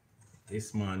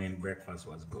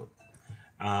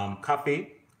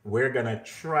 Coffee, we're gonna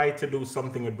try to do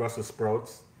something with Brussels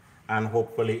sprouts and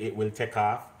hopefully it will take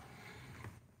off.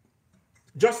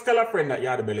 Just tell a friend that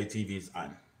Yardie Belly TV is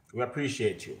on. We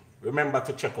appreciate you. Remember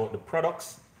to check out the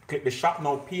products. Click the shop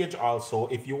now page also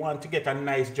if you want to get a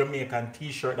nice Jamaican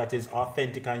t-shirt that is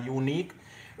authentic and unique.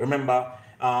 Remember,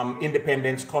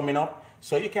 Independence coming up,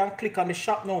 so you can click on the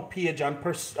shop now page and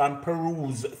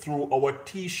peruse through our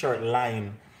t-shirt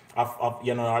line of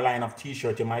our line of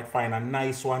t-shirt. You might find a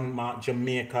nice one,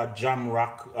 Jamaica, Jam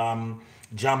Rock,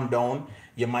 Jam Down.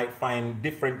 You might find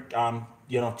different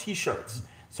t-shirts.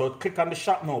 So click on the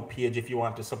shop now page if you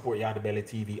want to support Yardie Belly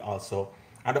TV also.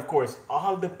 And of course,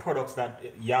 all the products that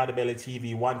Yardie Belly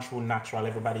TV, One True Natural,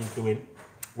 everybody's doing,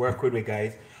 work with me,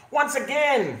 guys. Once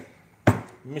again,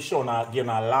 me show now, give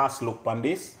a last look on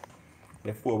this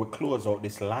before we close out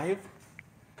this live.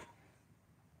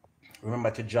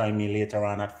 Remember to join me later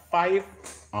on at 5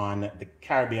 on the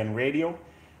Caribbean Radio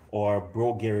or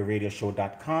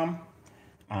BroGaryRadioshow.com,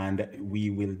 and we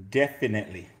will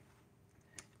definitely,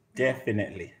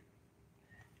 continue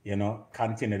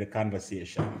the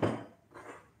conversation.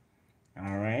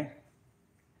 All right.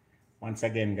 Once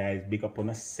again, guys, big up on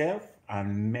yourself,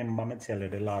 and remember me tell you,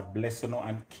 the Lord bless you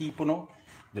and keep you.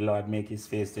 The Lord make his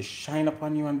face to shine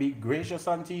upon you and be gracious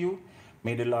unto you.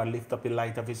 May the Lord lift up the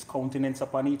light of his countenance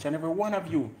upon each and every one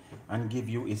of you and give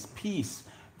you his peace.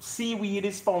 Seaweed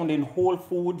is found in Whole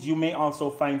Foods. You may also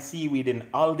find seaweed in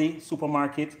Aldi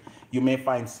supermarket. You may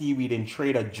find seaweed in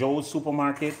Trader Joe's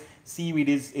supermarket. Seaweed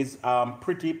is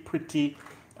pretty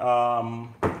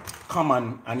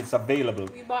common and it's available.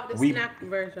 We bought the snack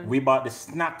version. We bought the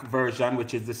snack version,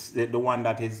 which is the one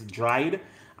that is dried,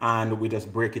 and we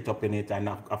just break it up in it, and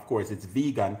of course it's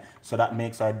vegan, so that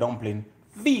makes our dumpling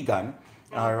vegan.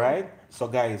 All right, so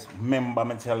guys, remember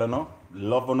me tell you,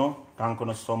 love you, thank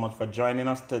you so much for joining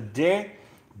us today.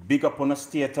 Big up on the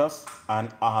status and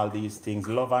all these things.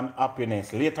 Love and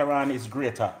happiness. Later on is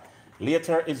greater.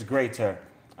 Later is greater.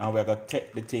 And we're gonna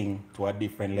take the thing to a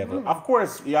different level. Of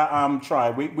course, we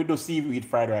do seaweed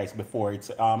fried rice before. It's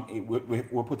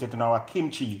we put it in our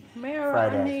kimchi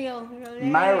fried rice.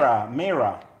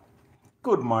 Myra,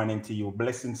 good morning to you.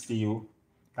 Blessings to you.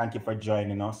 Thank you for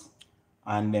joining us.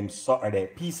 And then Saturday,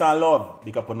 peace and love.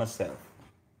 Big up on yourself.